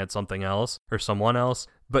waving at something else or someone else,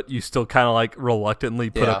 but you still kind of like reluctantly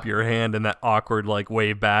put up your hand in that awkward like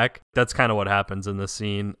wave back. That's kind of what happens in this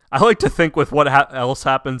scene. I like to think with what else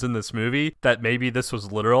happens in this movie that maybe this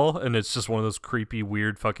was literal and it's just one of those creepy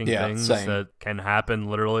weird fucking things that can happen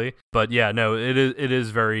literally. But yeah, no, it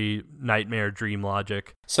is very nightmare dream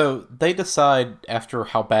logic. So they decide after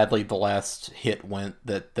how badly the last hit went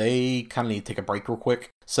that they kind of need to take a break real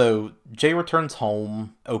quick. So Jay returns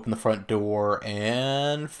home, open the front door,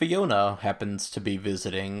 and Fiona happens to be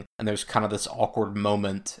visiting. And there's kind of this awkward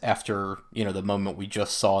moment after, the moment we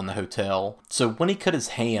just saw in the hotel. So when he cut his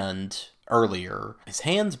hand earlier, his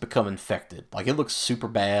hands become infected. Like, it looks super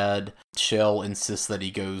bad. Shell insists that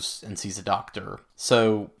he goes and sees a doctor.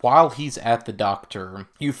 So while he's at the doctor,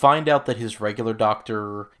 you find out that his regular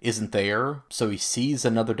doctor isn't there. So he sees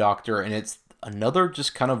another doctor, and it's another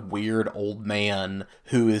just kind of weird old man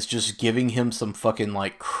who is just giving him some fucking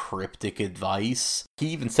like cryptic advice. He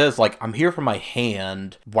even says like, I'm here for my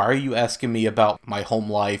hand. Why are you asking me about my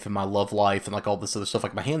home life and my love life and like all this other stuff?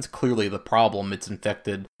 Like, my hand's clearly the problem. It's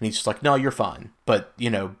infected. And he's just like, no, you're fine. But,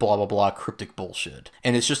 blah, blah, blah, cryptic bullshit.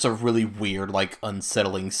 And it's just a really weird, like,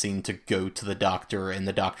 unsettling scene to go to the doctor, and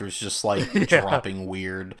the doctor's just, like, dropping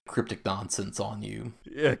weird cryptic nonsense on you.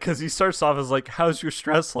 Yeah, because he starts off as like, how's your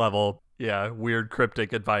stress level? Yeah, weird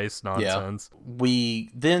cryptic advice nonsense. Yeah. We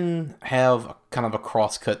then have kind of a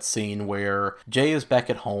cross-cut scene where Jay is back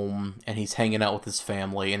at home and he's hanging out with his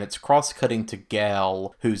family, and it's cross-cutting to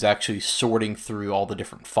Gal, who's actually sorting through all the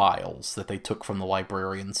different files that they took from the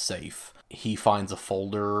librarian's safe. He finds a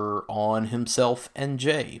folder on himself and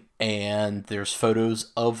Jay, and there's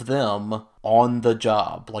photos of them on the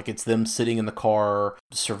job. Like, it's them sitting in the car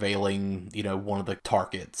surveilling, one of the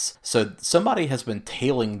targets. So somebody has been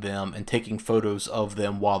tailing them and taking photos of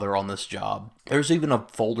them while they're on this job. There's even a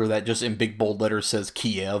folder that just in big bold letters says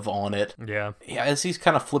Kiev on it. Yeah. As he's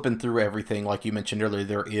kind of flipping through everything, like you mentioned earlier,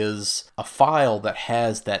 there is a file that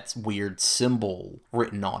has that weird symbol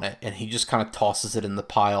written on it, and he just kind of tosses it in the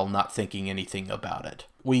pile, not thinking anything about it.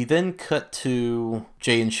 We then cut to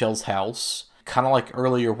Jay and Shell's house. Kind of like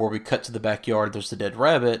earlier where we cut to the backyard, there's the dead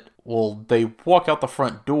rabbit. Well, they walk out the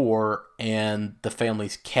front door and the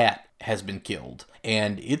family's cat has been killed.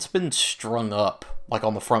 And it's been strung up, like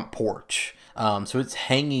on the front porch. So it's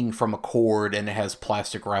hanging from a cord and it has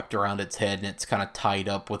plastic wrapped around its head and it's kind of tied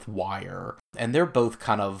up with wire. And they're both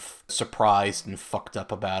kind of surprised and fucked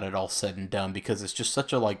up about it all said and done because it's just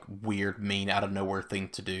such a like weird, mean, out of nowhere thing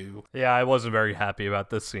to do. Yeah, I wasn't very happy about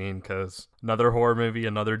this scene because another horror movie,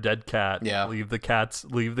 another dead cat. Yeah. Leave the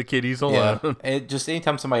kitties alone. Yeah. It just,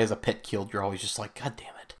 anytime somebody has a pet killed, you're always just like, God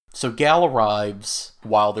damn it. So Gal arrives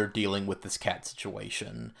while they're dealing with this cat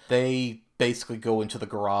situation. They basically go into the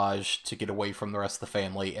garage to get away from the rest of the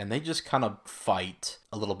family, and they just kind of fight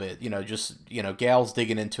a little bit. Gal's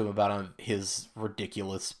digging into him about his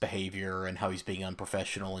ridiculous behavior and how he's being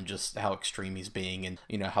unprofessional and just how extreme he's being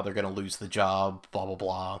and, how they're going to lose the job, blah, blah,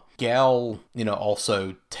 blah. Gal,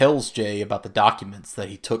 also tells Jay about the documents that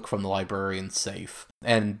he took from the librarian's safe.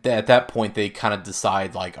 And at that point, they kind of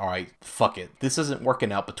decide, like, all right, fuck it. This isn't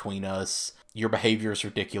working out between us. Your behavior is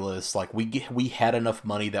ridiculous. Like, we had enough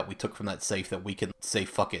money that we took from that safe that we can say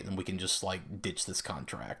fuck it and we can just, like, ditch this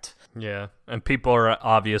contract. Yeah, and people are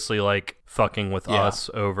obviously, like, fucking with us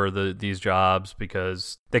over these jobs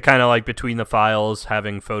because they kind of, like, between the files,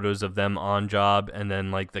 having photos of them on job and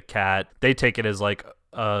then, like, the cat, they take it as, like,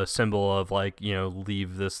 a symbol of, like,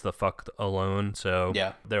 leave this the fuck alone. So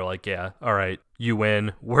they're like, yeah, all right, you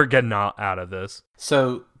win. We're getting out of this.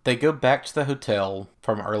 So they go back to the hotel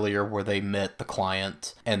from earlier where they met the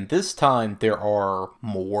client, and this time there are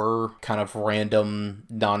more kind of random,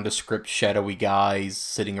 nondescript, shadowy guys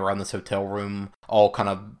sitting around this hotel room, all kind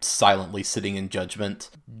of silently sitting in judgment.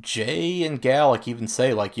 Jay and Gal, even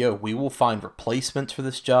say, yo, we will find replacements for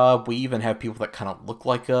this job. We even have people that kind of look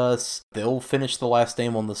like us. They'll finish the last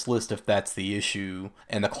name on this list if that's the issue.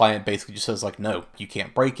 And the client basically just says, no, you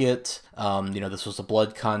can't break it. This was a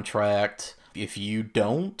blood contract. If you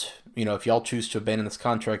don't, if y'all choose to abandon this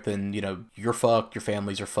contract, then, you're fucked, your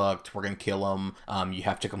families are fucked, we're gonna kill them, you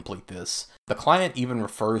have to complete this. The client even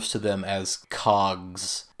refers to them as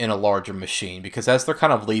cogs in a larger machine, because as they're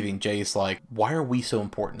kind of leaving, Jay's like, why are we so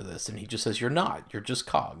important to this? And he just says, you're not, you're just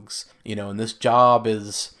cogs. And this job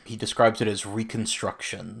is, he describes it as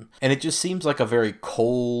reconstruction. And it just seems like a very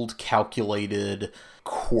cold, calculated,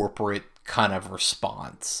 corporate kind of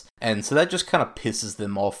response. And so that just kind of pisses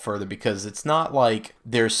them off further because it's not like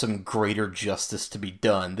there's some greater justice to be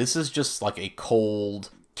done. This is just like a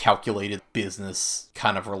cold, calculated business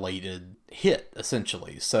kind of related hit,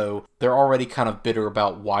 essentially. So they're already kind of bitter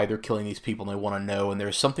about why they're killing these people and they want to know, and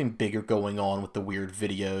there's something bigger going on with the weird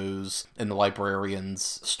videos in the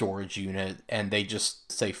librarian's storage unit, and they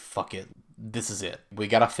just say, fuck it. This is it. We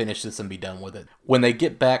gotta finish this and be done with it. When they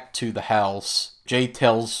get back to the house, Jay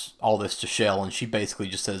tells all this to Shell, and she basically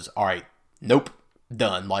just says, all right, nope,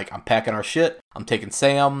 done. I'm packing our shit. I'm taking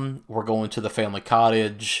Sam. We're going to the family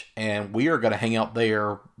cottage, and we are going to hang out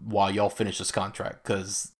there while y'all finish this contract,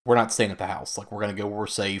 because we're not staying at the house. We're going to go where we're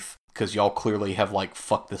safe, because y'all clearly have,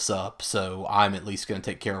 fucked this up, so I'm at least going to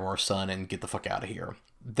take care of our son and get the fuck out of here.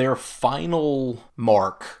 Their final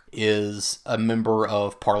mark is a member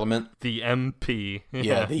of parliament. The MP.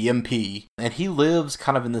 Yeah, the MP. And he lives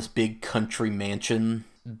kind of in this big country mansion.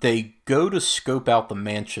 They go to scope out the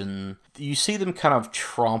mansion. You see them kind of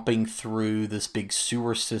tromping through this big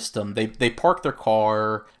sewer system. They park their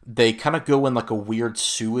car. They kind of go in a weird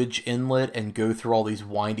sewage inlet and go through all these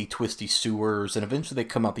windy, twisty sewers. And eventually they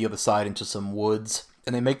come out the other side into some woods.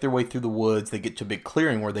 And they make their way through the woods. They get to a big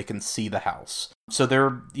clearing where they can see the house. So they're,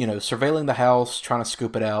 surveilling the house, trying to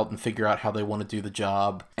scope it out and figure out how they want to do the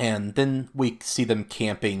job. And then we see them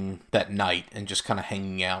camping that night and just kind of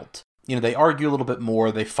hanging out. They argue a little bit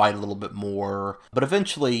more, they fight a little bit more. But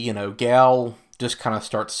eventually, Gal just kind of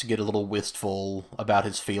starts to get a little wistful about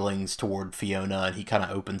his feelings toward Fiona, and he kind of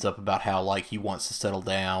opens up about how he wants to settle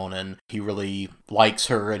down and he really likes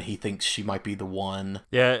her and he thinks she might be the one.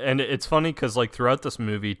 Yeah, and it's funny because throughout this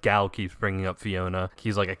movie, Gal keeps bringing up Fiona.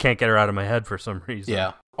 He's like, I can't get her out of my head for some reason.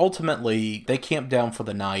 Yeah. Ultimately, they camp down for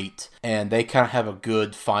the night and they kind of have a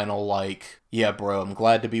good final yeah, bro, I'm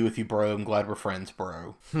glad to be with you, bro. I'm glad we're friends,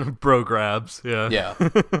 bro. Bro grabs, yeah. Yeah.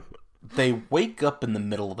 They wake up in the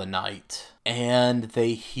middle of the night and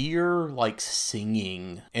they hear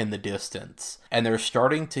singing in the distance, and they're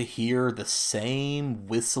starting to hear the same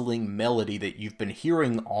whistling melody that you've been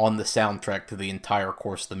hearing on the soundtrack to the entire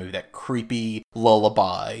course of the movie, that creepy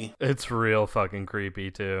lullaby. It's real fucking creepy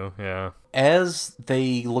too, yeah. As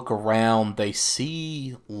they look around, they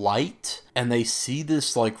see light, and they see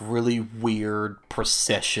this really weird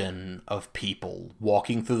procession of people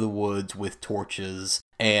walking through the woods with torches.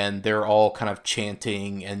 and they're all kind of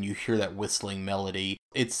chanting, and you hear that whistling melody.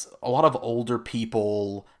 It's a lot of older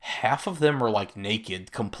people. Half of them are like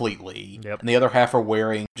naked completely. Yep. And the other half are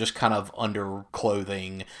wearing just kind of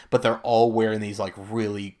underclothing, but they're all wearing these like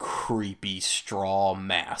really creepy straw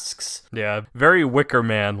masks. Yeah, very Wicker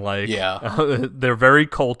Man like. Yeah. They're very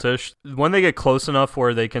cultish. When they get close enough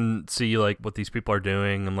where they can see like what these people are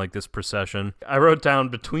doing and like this procession, I wrote down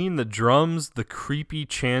between the drums, the creepy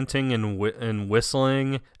chanting and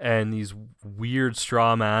whistling, and these weird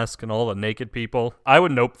straw masks and all the naked people, I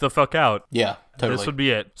would nope the fuck out. Yeah, totally. This would be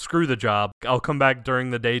it. Screw the job. I'll come back during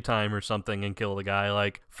the daytime or something and kill the guy.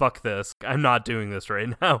 Like, fuck this. I'm not doing this right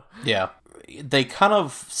now. Yeah. They kind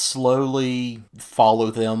of slowly follow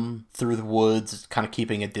them through the woods, kind of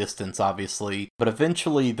keeping a distance, obviously. But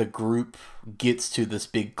eventually the group gets to this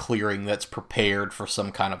big clearing that's prepared for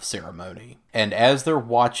some kind of ceremony. And as they're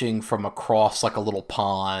watching from across like a little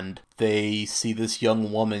pond, they see this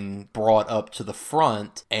young woman brought up to the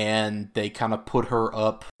front, and they kind of put her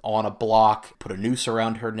up on a block, put a noose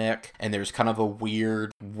around her neck, and there's kind of a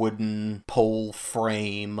weird wooden pole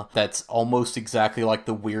frame that's almost exactly like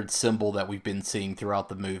the weird symbol that we've been seeing throughout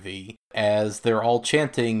the movie. As they're all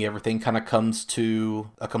chanting, everything kind of comes to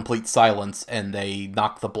a complete silence, and they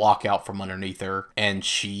knock the block out from underneath her, and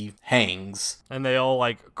she hangs. And they all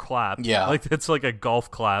like clap. Yeah. Like it's like a golf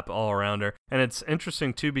clap all around her. And it's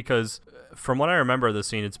interesting too because from what I remember of the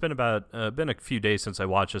scene, it's been been a few days since I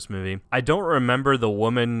watched this movie. I don't remember the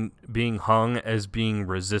woman being hung as being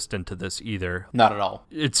resistant to this either. Not at all.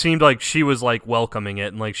 It seemed like she was like welcoming it,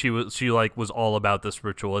 and like she was all about this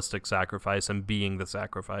ritualistic sacrifice and being the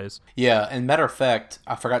sacrifice. Yeah, and matter of fact,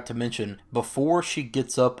 I forgot to mention, before she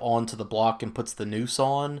gets up onto the block and puts the noose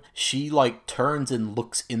on, she like turns and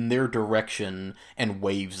looks in their direction and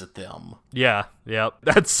waves at them. Yeah.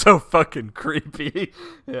 That's so fucking creepy.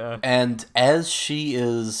 Yeah. And as she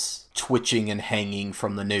is twitching and hanging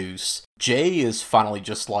from the noose, Jay is finally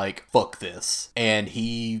just like, fuck this. And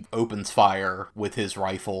he opens fire with his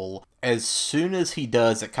rifle. As soon as he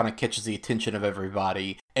does, it kind of catches the attention of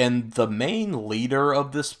everybody. And the main leader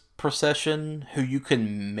of this procession, who you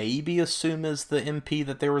can maybe assume is the MP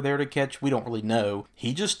that they were there to catch, we don't really know.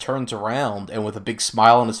 He just turns around and with a big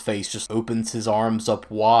smile on his face just opens his arms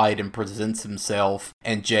up wide and presents himself,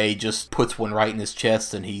 and Jay just puts one right in his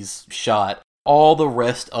chest and he's shot. All the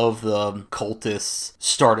rest of the cultists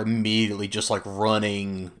start immediately just like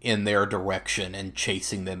running in their direction and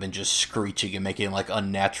chasing them and just screeching and making like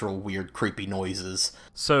unnatural, weird, creepy noises.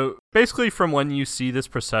 So basically from when you see this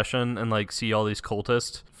procession and like see all these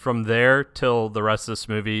cultists, from there till the rest of this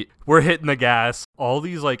movie, we're hitting the gas. All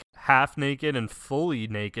these like half naked and fully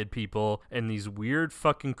naked people in these weird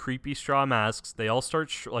fucking creepy straw masks, they all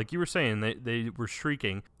start like you were saying, they were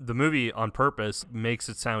shrieking. The movie on purpose makes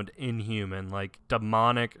it sound inhuman, like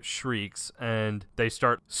demonic shrieks, and they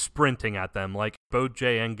start sprinting at them. Like both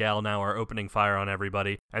Jay and Gal now are opening fire on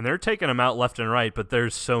everybody, and they're taking them out left and right, but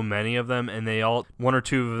there's so many of them, and they all, one or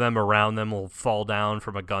two of them around them will fall down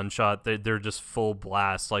from a gunshot. They're just full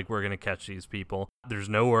blast, like we're gonna catch these people. There's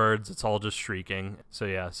no words, it's all just shrieking. So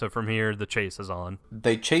yeah, so from here the chase is on.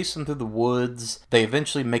 They chase them through the woods. They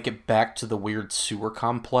eventually make it back to the weird sewer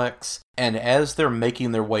complex, and as they're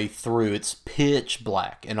making their way through, it's pitch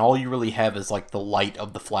black, and all you really have is like the light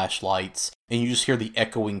of the flashlights, and you just hear the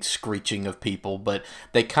echoing screeching of people. But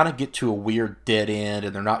they kind of get to a weird dead end,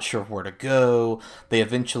 and they're not sure where to go. They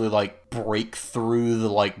eventually like break through the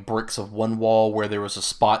like bricks of one wall where there was a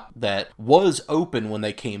spot that was open when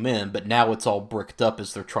they came in, but now it's all bricked up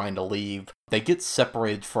as they're trying to leave. They get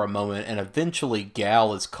separated for a moment, and eventually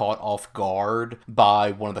Gal is caught off guard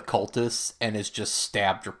by one of the cultists and is just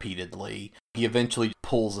stabbed repeatedly. He eventually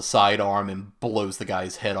pulls a sidearm and blows the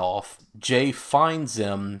guy's head off. Jay finds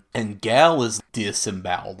him, and Gal is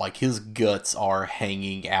disemboweled. Like, his guts are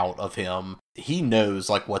hanging out of him. He knows,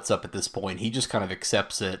 like, what's up at this point. He just kind of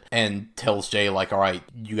accepts it and tells Jay, like, all right,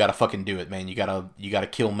 you gotta fucking do it, man. You gotta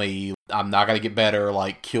kill me. I'm not gonna get better.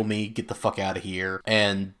 Like, kill me. Get the fuck out of here.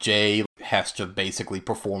 And Jay has to basically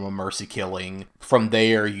perform a mercy killing. From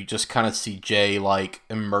there, you just kind of see Jay, like,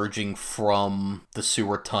 emerging from the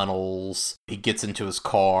sewer tunnels. He gets into his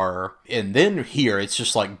car. And then here, it's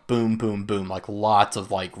just like boom, boom, boom. Like, lots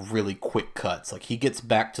of, like, really quick cuts. Like, he gets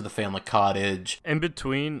back to the family cottage. In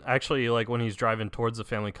between, actually, like, when he's driving towards the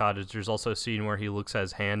family cottage, there's also a scene where he looks at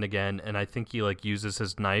his hand again, and I think he, like, uses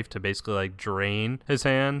his knife to basically, like, drain his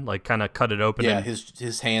hand, like, kind of cut it open. Yeah, and,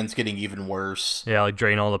 his hand's getting even worse. yeah, like,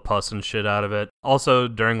 drain all the pus and shit shit out of it. Also,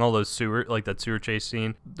 during all those that sewer chase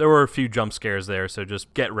scene, there were a few jump scares there, so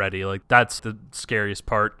just get ready. Like, that's the scariest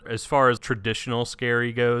part. As far as traditional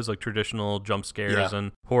scary goes, like traditional jump scares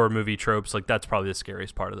and horror movie tropes, like that's probably the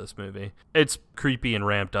scariest part of this movie. It's creepy and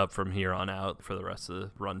ramped up from here on out for the rest of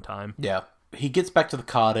the runtime. Yeah. He gets back to the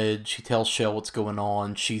cottage. He tells Shell what's going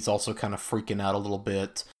on. She's also kind of freaking out a little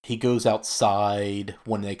bit. He goes outside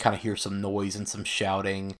when they kind of hear some noise and some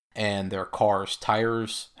shouting, and their car's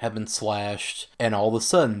tires have been slashed. And all of a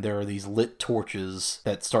sudden, there are these lit torches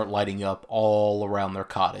that start lighting up all around their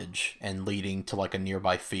cottage and leading to like a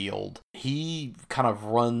nearby field. He kind of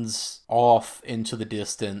runs off into the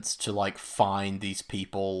distance to like find these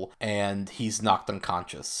people, and he's knocked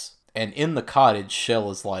unconscious. And in the cottage,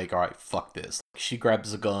 Shell is like, all right, fuck this. She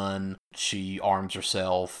grabs a gun, she arms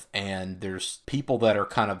herself, and there's people that are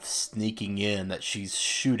kind of sneaking in that she's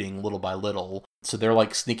shooting little by little. So they're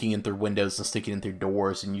like sneaking in through windows and sneaking in through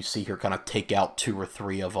doors, and you see her kind of take out 2 or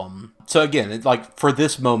 3 of them. So again, it's like for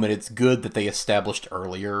this moment, it's good that they established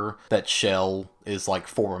earlier that Shell is like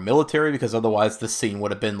former military, because otherwise this scene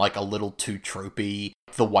would have been like a little too tropey.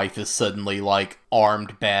 The wife is suddenly like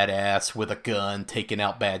armed badass with a gun taking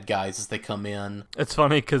out bad guys as they come in. It's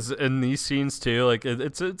funny because in these scenes too, like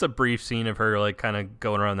it's a brief scene of her like kind of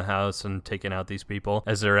going around the house and taking out these people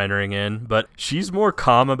as they're entering in, but she's more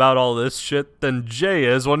calm about all this shit than Jay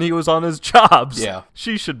is when he was on his jobs. Yeah.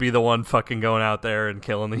 She should be the one fucking going out there and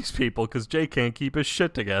killing these people because Jay can't keep his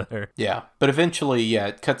shit together. Yeah. But eventually,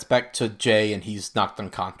 it cuts back to Jay and he's knocked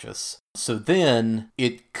unconscious. So then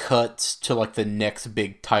it cuts to like the next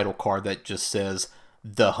big title card that just says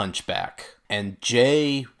The Hunchback. And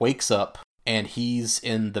Jay wakes up and he's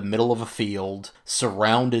in the middle of a field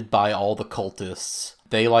surrounded by all the cultists.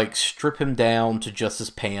 They like strip him down to just his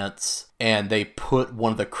pants and they put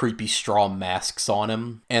one of the creepy straw masks on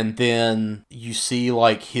him. And then you see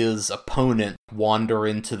like his opponent wander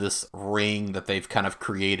into this ring that they've kind of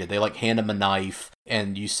created. They like hand him a knife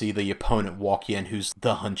and you see the opponent walk in who's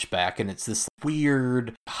the Hunchback, and it's this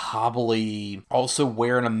weird, hobbly, also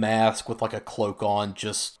wearing a mask with like a cloak on,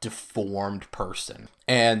 just deformed person.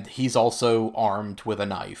 And he's also armed with a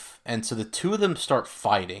knife. And so the two of them start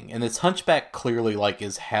fighting, and this Hunchback clearly like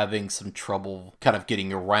is having some trouble kind of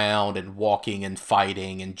getting around and walking and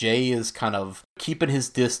fighting, and Jay is kind of keeping his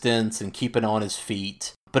distance and keeping on his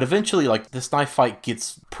feet. But eventually, like, this knife fight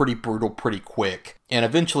gets pretty brutal pretty quick. And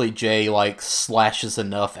eventually Jay, like, slashes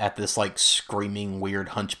enough at this, like, screaming weird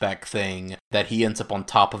Hunchback thing that he ends up on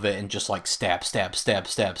top of it and just, like,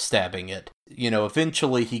 stabbing it. You know,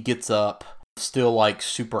 eventually he gets up, still, like,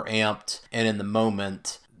 super amped. And in the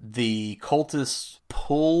moment, the cultists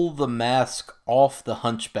pull the mask off the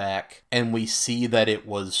Hunchback, and we see that it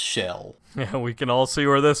was Shell. Yeah, we can all see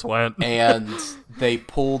where this went. And they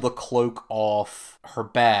pull the cloak off her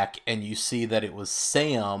back, and you see that it was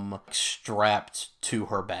Sam strapped to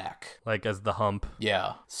her back. Like as the hump.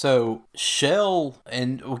 Yeah. So Shell,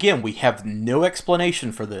 and again, we have no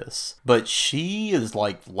explanation for this, but she is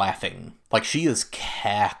like laughing. Like she is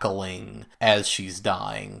cackling as she's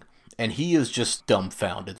dying. And he is just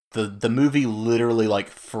dumbfounded. The movie literally like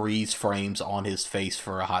freeze frames on his face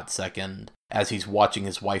for a hot second as he's watching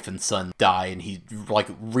his wife and son die, and he like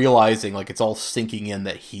realizing like it's all sinking in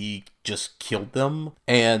that he just killed them,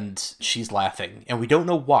 and she's laughing, and we don't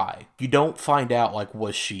know why. You don't find out like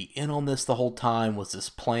was she in on this the whole time? Was this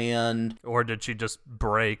planned? Or did she just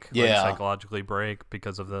break? Yeah. Like psychologically break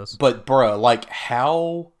because of this? But bruh, like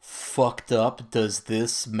how fucked up does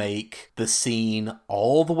this make the scene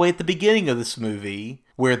all the way at the beginning of this movie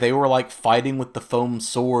where they were like fighting with the foam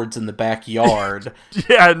swords in the backyard?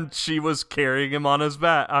 Yeah, and she was carrying him on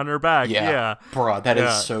her back. Yeah. Bruh, that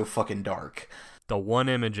is so fucking dark. The one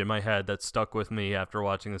image in my head that stuck with me after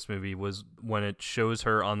watching this movie was when it shows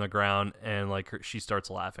her on the ground and like she starts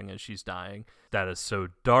laughing as she's dying. That is so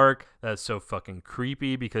dark. That is so fucking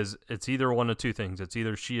creepy, because it's either one of two things. It's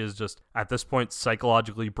either she is just at this point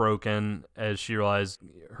psychologically broken as she realized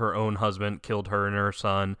her own husband killed her and her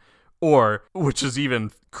son, or, which is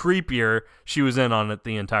even creepier, she was in on it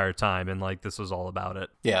the entire time and like this was all about it.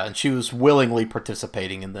 Yeah, and she was willingly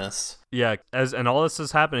participating in this. Yeah, and all this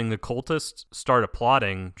is happening, the cultists start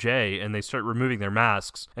applauding Jay, and they start removing their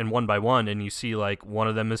masks, and one by one, and you see, like, one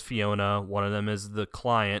of them is Fiona, one of them is the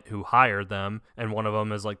client who hired them, and one of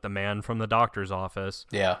them is, like, the man from the doctor's office.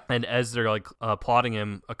 Yeah. And as they're, like, applauding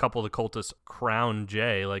him, a couple of the cultists crown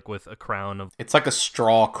Jay, like, with a crown of... It's like a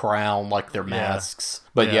straw crown, like their masks.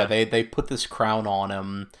 But yeah, they put this crown on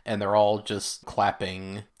him, and they're all just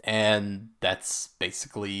clapping, and that's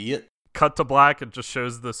basically it. cut to black, it just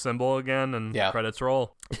shows the symbol again, and Yeah. credits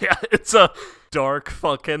roll. Yeah, it's a dark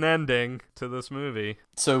fucking ending to this movie.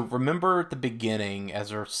 So remember at the beginning, as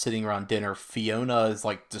they're sitting around dinner, Fiona is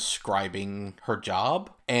like describing her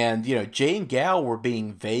job. And, you know, Jay and Gal were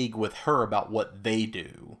being vague with her about what they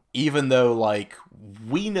do. Even though, like,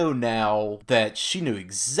 we know now that she knew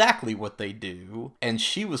exactly what they do, and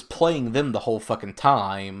she was playing them the whole fucking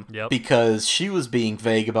time. Yep. Because she was being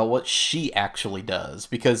vague about what she actually does.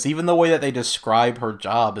 Because even the way that they describe her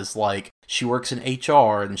job is like, she works in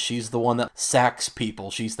HR, and she's the one that sacks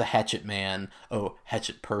people. She's the hatchet man. Oh,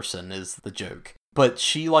 hatchet person is the joke. But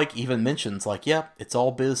she, like, even mentions, like, yeah, it's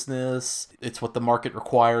all business. It's what the market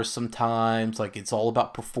requires sometimes. Like, it's all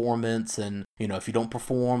about performance. And, you know, if you don't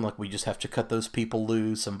perform, like, we just have to cut those people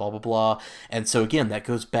loose and blah, blah, blah. And so, again, that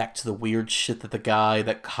goes back to the weird shit that the guy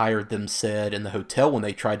that hired them said in the hotel when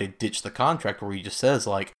they tried to ditch the contract, where he just says,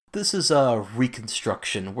 like, this is a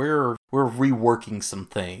reconstruction. We're reworking some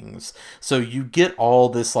things. So you get all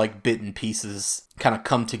this, like, bit and pieces kind of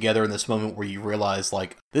come together in this moment where you realize,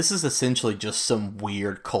 like, this is essentially just some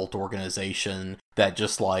weird cult organization that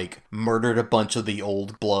just, like, murdered a bunch of the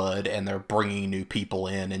old blood, and they're bringing new people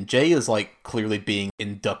in. And Jay is, like, clearly being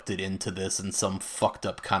inducted into this in some fucked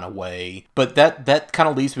up kind of way. But that kind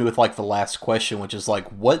of leaves me with, like, the last question, which is, like,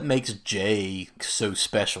 what makes Jay so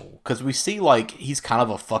special? Because we see, like, he's kind of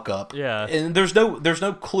a fuck up. Yeah. And there's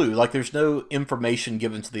no clue. Like, there's no information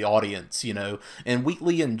given to the audience, you know? And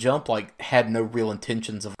Wheatley and Jump, like, had no real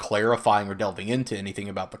intentions of clarifying or delving into anything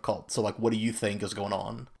about the cult. So, like, what do you think is going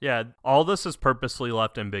on? Yeah, all this is purposely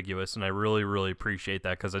left ambiguous, and I really, really appreciate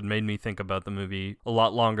that, because it made me think about the movie a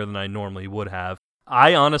lot longer than I normally would have.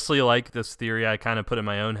 I honestly like this theory I kind of put in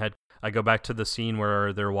my own head. I go back to the scene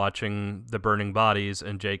where they're watching the burning bodies,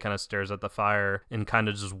 and Jay kind of stares at the fire and kind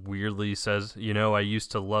of just weirdly says, you know, I used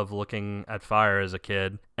to love looking at fire as a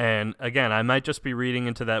kid. And again, I might just be reading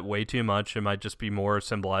into that way too much. It might just be more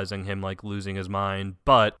symbolizing him, like, losing his mind.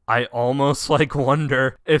 But I almost, like,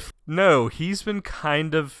 wonder if, no, he's been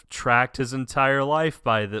kind of tracked his entire life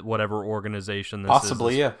by whatever organization this is.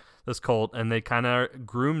 Possibly, yeah. This cult, and they kind of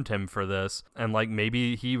groomed him for this. And, like,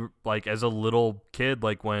 maybe he, like, as a little kid,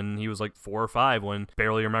 like when he was like 4 or 5, when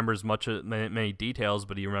barely remembers many details,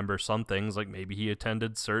 but he remembers some things, like maybe he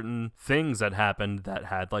attended certain things that happened that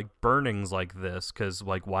had, like, burnings like this, because,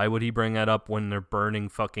 like, why would he bring that up when they're burning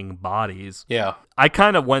fucking bodies? Yeah. I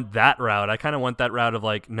kind of went that route. I kind of went that route of,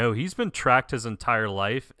 like, no, he's been tracked his entire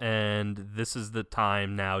life, and this is the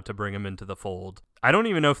time now to bring him into the fold. I don't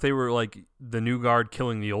even know if they were, like, the new guard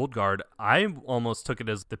killing the old guard. I almost took it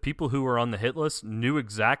as the people who were on the hit list knew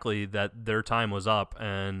exactly that their time was up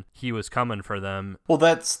and he was coming for them. Well,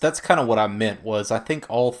 that's kind of what I meant. Was I think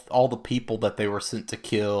all the people that they were sent to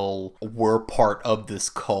kill were part of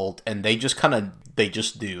this cult, and they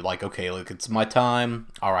just do, like, okay, look, it's my time.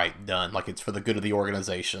 All right, done. Like, it's for the good of the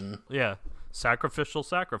organization. Yeah. Sacrificial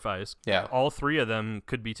sacrifice. Yeah. All 3 of them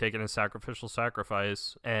could be taken as sacrificial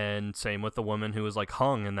sacrifice, and same with the woman who was, like,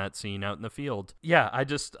 hung in that scene out in the field. Yeah, I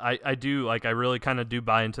do, like, I really kind of do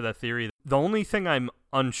buy into that theory. The only thing I'm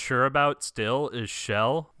unsure about still is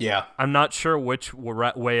Shell. Yeah. I'm not sure which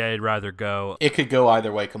way I'd rather go. It could go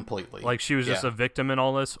either way completely. Like, she was just a victim in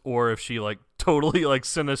all this, or if she, like, totally, like,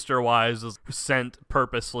 Sinister-wise was sent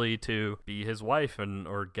purposely to be his wife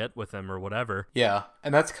or get with him or whatever. Yeah,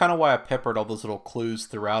 and that's kind of why I peppered all those little clues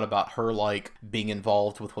throughout about her, like, being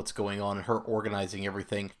involved with what's going on and her organizing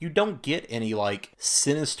everything. You don't get any, like,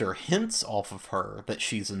 sinister hints off of her that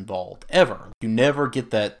she's involved, ever. You never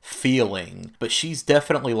get that feeling, but she's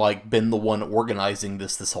definitely, like, been the one organizing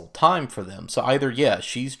this whole time for them. So either, yeah,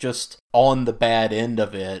 she's just on the bad end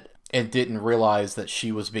of it and didn't realize that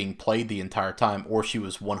she was being played the entire time, or she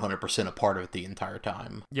was 100% a part of it the entire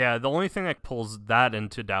time. Yeah, the only thing that pulls that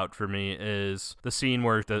into doubt for me is the scene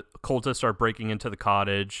where the cultists are breaking into the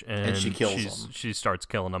cottage and she kills them. She starts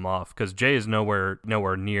killing them off, because Jay is nowhere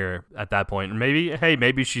near at that point. And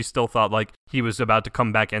maybe she still thought, like, he was about to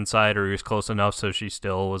come back inside, or he was close enough, so she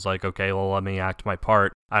still was like, okay, well, let me act my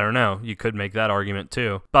part. I don't know. You could make that argument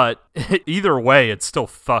too. But either way, it's still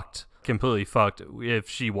fucked. Completely fucked. If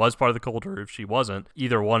she was part of the cult or if she wasn't,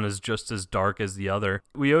 either one is just as dark as the other.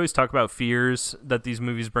 We always talk about fears that these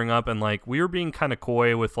movies bring up, and, like, we were being kind of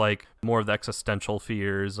coy with, like, more of the existential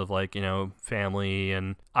fears of, like, you know, family,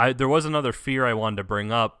 and there was another fear I wanted to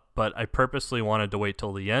bring up, but I purposely wanted to wait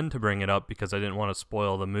till the end to bring it up because I didn't want to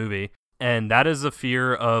spoil the movie. And that is a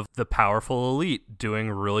fear of the powerful elite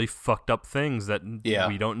doing really fucked up things that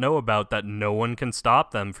we don't know about, that no one can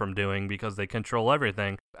stop them from doing because they control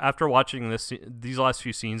everything. After watching these last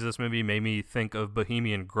few scenes of this movie made me think of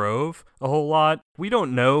Bohemian Grove a whole lot. We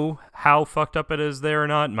don't know how fucked up it is there or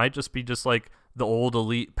not. It might just be just like the old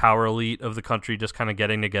elite, power elite of the country just kind of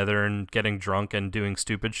getting together and getting drunk and doing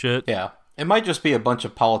stupid shit. Yeah. It might just be a bunch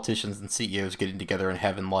of politicians and CEOs getting together and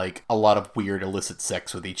having, like, a lot of weird illicit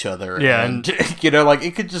sex with each other. Yeah. And you know, like,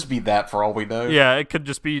 it could just be that for all we know. Yeah, it could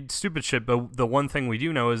just be stupid shit. But the one thing we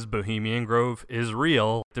do know is Bohemian Grove is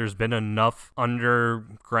real. There's been enough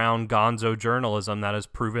underground gonzo journalism that has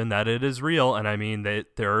proven that it is real. And I mean,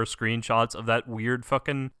 there are screenshots of that weird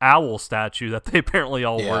fucking owl statue that they apparently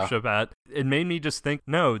all worship at. It made me just think,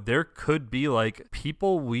 no, there could be, like,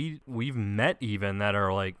 people we've met even that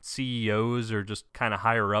are, like, CEOs or just kind of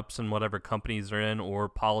higher ups in whatever companies they're in, or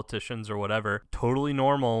politicians or whatever, totally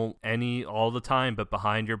normal all the time, but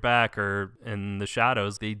behind your back or in the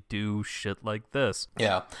shadows, they do shit like this.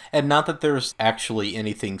 Yeah. And not that there's actually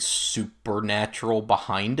anything supernatural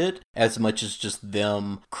behind it, as much as just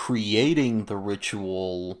them creating the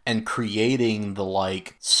ritual and creating the,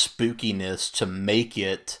 like, spookiness to make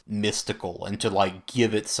it mystical and to, like,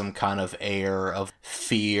 give it some kind of air of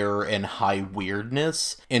fear and high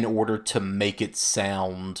weirdness in order to make it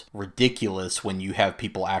sound ridiculous when you have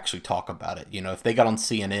people actually talk about it. You know, if they got on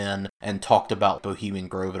CNN and talked about Bohemian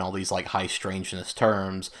Grove and all these, like, high strangeness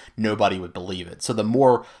terms, nobody would believe it. So the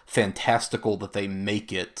more fantastical that they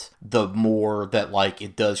make it, the more that, like,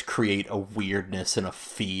 it does create a weirdness and a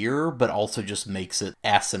fear, but also just makes it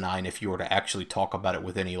asinine if you were to actually talk about it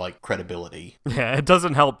with any, like, credibility. Yeah, it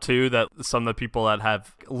doesn't help, too, that some of the people that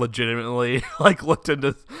have legitimately, like, looked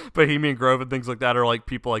into Bohemian Grove and things like that are, like,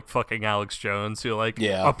 people like fucking Alex Jones who, like,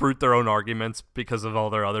 uproot their own arguments because of all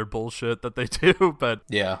their other bullshit that they do. But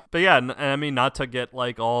yeah, I mean, not to get,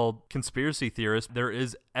 like, all conspiracy theorists, there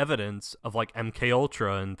is evidence of, like, MK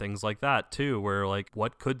Ultra and things like that too, where, like,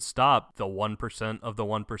 what could stop the 1% of the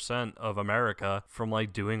 1% of America from,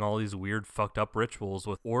 like, doing all these weird fucked up rituals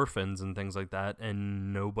with orphans and things like that,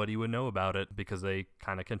 and nobody would know about it because they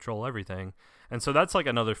kind of control everything. And so that's, like,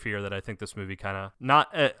 another fear that I think this movie kind of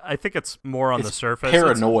I think it's more on the surface.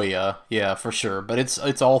 Paranoia, yeah, for sure. But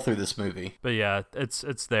it's all through this movie. But yeah,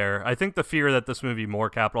 it's there. I think the fear that this movie more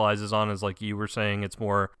capitalizes on is, like you were saying, it's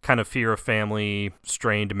more kind of fear of family,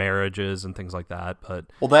 strained marriages, and things like that. But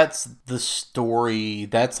well, that's the story.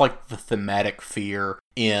 That's, like, the thematic fear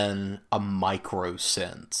in a micro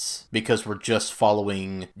sense, because we're just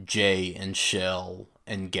following Jay and Shell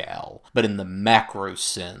and Gal. But in the macro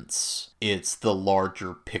sense, it's the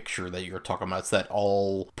larger picture that you're talking about. It's that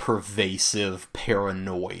all-pervasive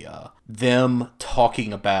paranoia. Them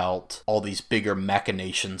talking about all these bigger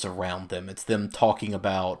machinations around them. It's them talking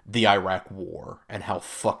about the Iraq War and how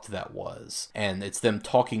fucked that was. And it's them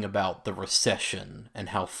talking about the recession and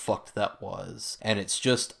how fucked that was. And it's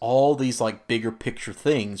just all these, like, bigger picture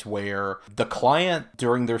things where the client,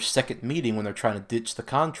 during their second meeting when they're trying to ditch the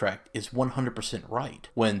contract, is 100% right.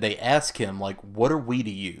 When they ask him, like, what are we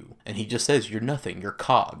to you? And he just says, you're nothing, you're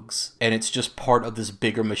cogs. And it's just part of this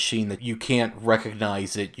bigger machine that you can't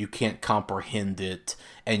recognize it, you can't comprehend it,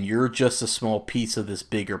 and you're just a small piece of this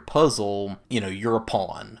bigger puzzle. You know, you're a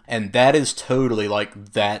pawn. And that is totally,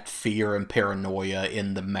 like, that fear and paranoia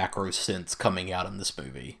in the macro sense coming out in this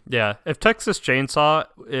movie. Yeah, if Texas Chainsaw,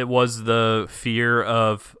 it was the fear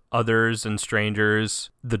of others and strangers,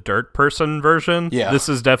 the dirt person version. Yeah. This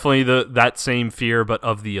is definitely that same fear, but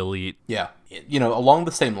of the elite. Yeah. You know, along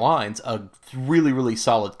the same lines, a really, really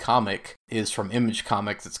solid comic is from Image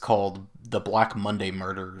Comics. It's called The Black Monday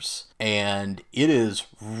Murders, and it is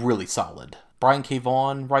really solid. Brian K.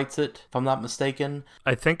 Vaughan writes it, if I'm not mistaken.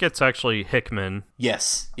 I think it's actually Hickman.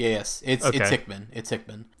 Yes. It's Hickman.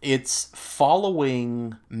 It's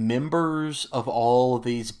following members of all of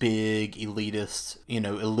these big elitist, you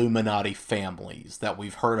know, Illuminati families that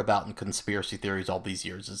we've heard about in conspiracy theories all these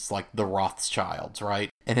years. It's like the Rothschilds, right?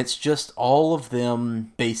 And it's just all of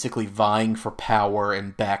them basically vying for power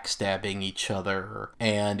and backstabbing each other.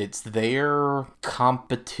 And it's their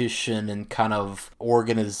competition and kind of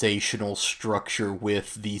organizational structure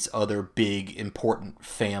with these other big important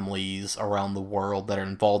families around the world that are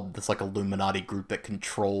involved in this, like, Illuminati group that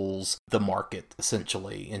controls the market,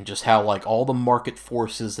 essentially. And just how, like, all the market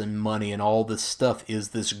forces and money and all this stuff is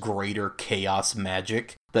this greater chaos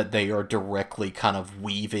magic that they are directly kind of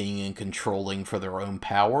weaving and controlling for their own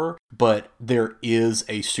power, but there is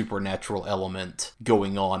a supernatural element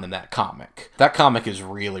going on in that comic. That comic is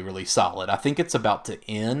really, really solid. I think it's about to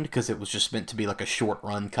end because it was just meant to be like a short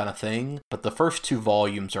run kind of thing, but the first 2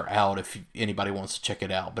 volumes are out if anybody wants to check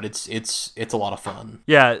it out, but it's a lot of fun.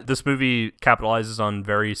 Yeah, this movie capitalizes on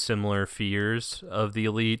very similar fears of the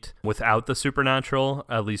Elite without the supernatural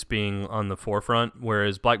at least being on the forefront,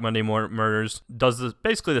 whereas Black Monday Murders does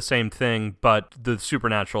basically the same thing, but the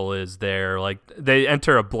supernatural is there. Like, they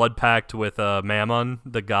enter a blood pact with Mammon,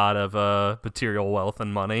 the god of material wealth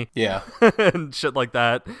and money. Yeah. And shit like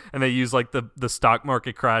that. And they use like the stock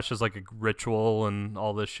market crash as like a ritual and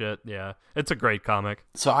all this shit. Yeah, it's a great comic.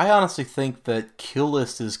 So I honestly think that Kill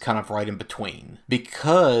List is kind of right in between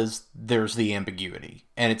because there's the ambiguity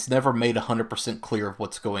and it's never made 100% clear of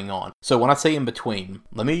what's going on. So when I say in between,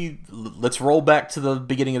 let's roll back to the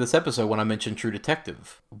beginning of this episode when I mentioned True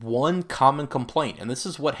Detective. One common complaint, and this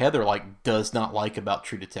is what Heather does not like about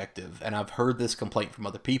True Detective, and I've heard this complaint from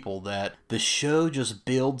other people, that the show just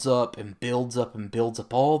builds up and builds up and builds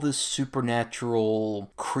up all this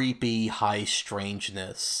supernatural, creepy, high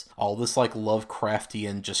strangeness, all this like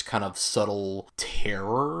Lovecraftian, just kind of subtle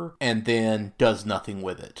terror, and then does nothing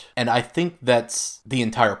with it. And I think that's the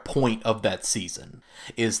entire point of that season,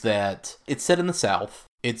 is that it's set in the South.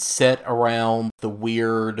 It's set around the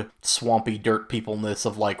weird, swampy dirt peopleness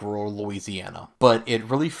of like rural Louisiana. But it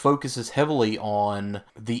really focuses heavily on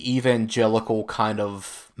the evangelical kind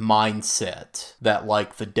of mindset that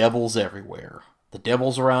like the devil's everywhere. The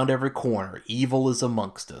devil's around every corner. Evil is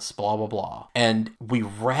amongst us, blah, blah, blah. And we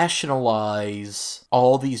rationalize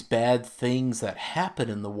all these bad things that happen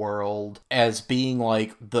in the world as being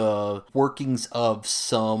like the workings of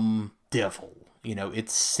some devil. You know,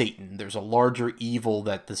 it's Satan. There's a larger evil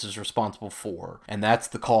that this is responsible for, and that's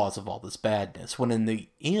the cause of all this badness. When in the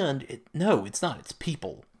end, it's not. It's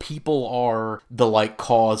people. People are the, like,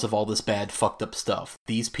 cause of all this bad, fucked up stuff.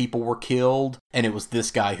 These people were killed, and it was this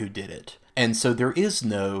guy who did it. And so there is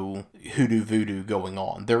no hoodoo voodoo going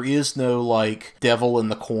on. There is no, like, devil in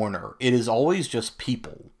the corner. It is always just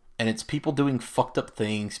people. And it's people doing fucked up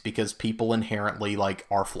things because people inherently, like,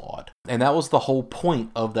 are flawed. And that was the whole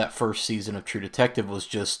point of that first season of True Detective, was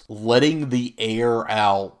just letting the air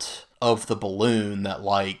out of the balloon that,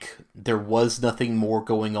 like, there was nothing more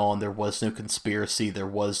going on. There was no conspiracy. There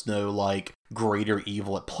was no, like, greater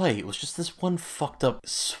evil at play. It was just this one fucked up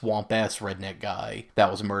swamp-ass redneck guy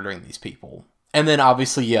that was murdering these people. And then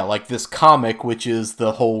obviously, yeah, like this comic, which is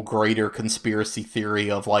the whole greater conspiracy theory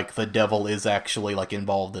of like the devil is actually like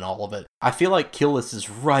involved in all of it. I feel like Kill List is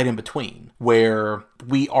right in between, where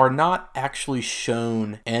we are not actually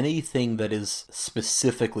shown anything that is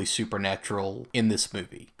specifically supernatural in this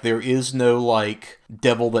movie. There is no like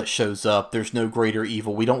devil that shows up. There's no greater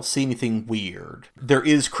evil. We don't see anything weird. There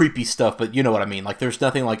is creepy stuff, but you know what I mean. Like there's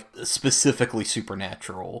nothing like specifically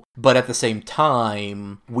supernatural. But at the same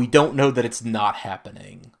time, we don't know that it's not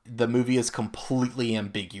happening. The movie is completely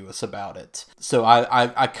ambiguous about it. So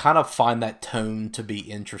I kind of find that tone to be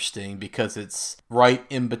interesting because it's right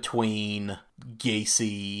in between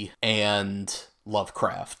Gacy and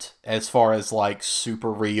Lovecraft as far as like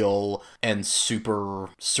super real and super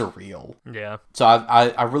surreal. Yeah. So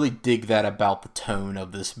I really dig that about the tone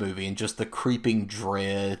of this movie and just the creeping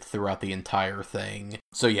dread throughout the entire thing.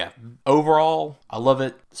 So yeah, overall, I love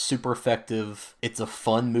it. Super effective. It's a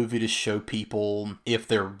fun movie to show people if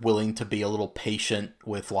they're willing to be a little patient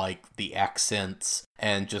with like the accents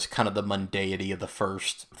and just kind of the mundanity of the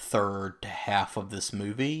first third to half of this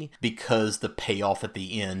movie, because the payoff at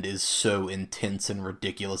the end is so intense and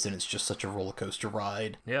ridiculous, and it's just such a roller coaster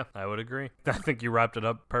ride. Yeah, I would agree. I think you wrapped it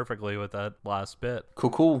up perfectly with that last bit.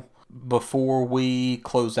 Cool. Before we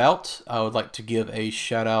close out, I would like to give a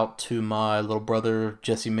shout out to my little brother,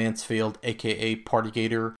 Jesse Mansfield, aka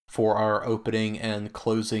Partygator, for our opening and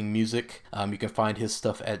closing music. You can find his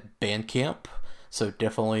stuff at Bandcamp. So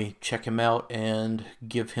definitely check him out and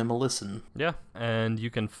give him a listen. Yeah, and you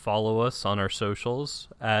can follow us on our socials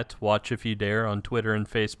at Watch If You Dare on Twitter and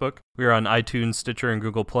Facebook. We are on iTunes, Stitcher, and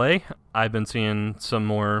Google Play. I've been seeing some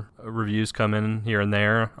more reviews come in here and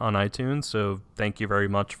there on iTunes, so thank you very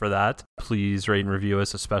much for that. Please rate and review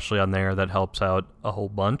us, especially on there. That helps out a whole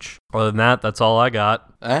bunch. Other than that, that's all I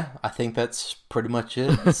got. I think that's pretty much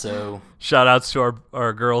it. So shout outs to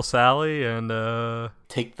our girl Sally and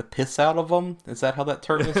take the piss out of them. Is that how that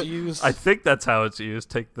term is used? I think that's how it's used.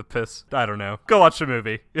 Take the piss. I don't know. Go watch the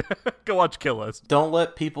movie. Go watch Kill List. Don't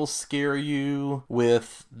let people scare you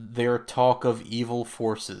with their their talk of evil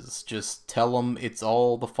forces. Just tell them it's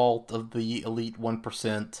all the fault of the elite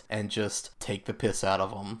 1% and just take the piss out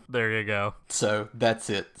of them. There you go. So that's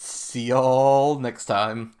it. See y'all next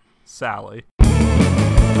time. Sally.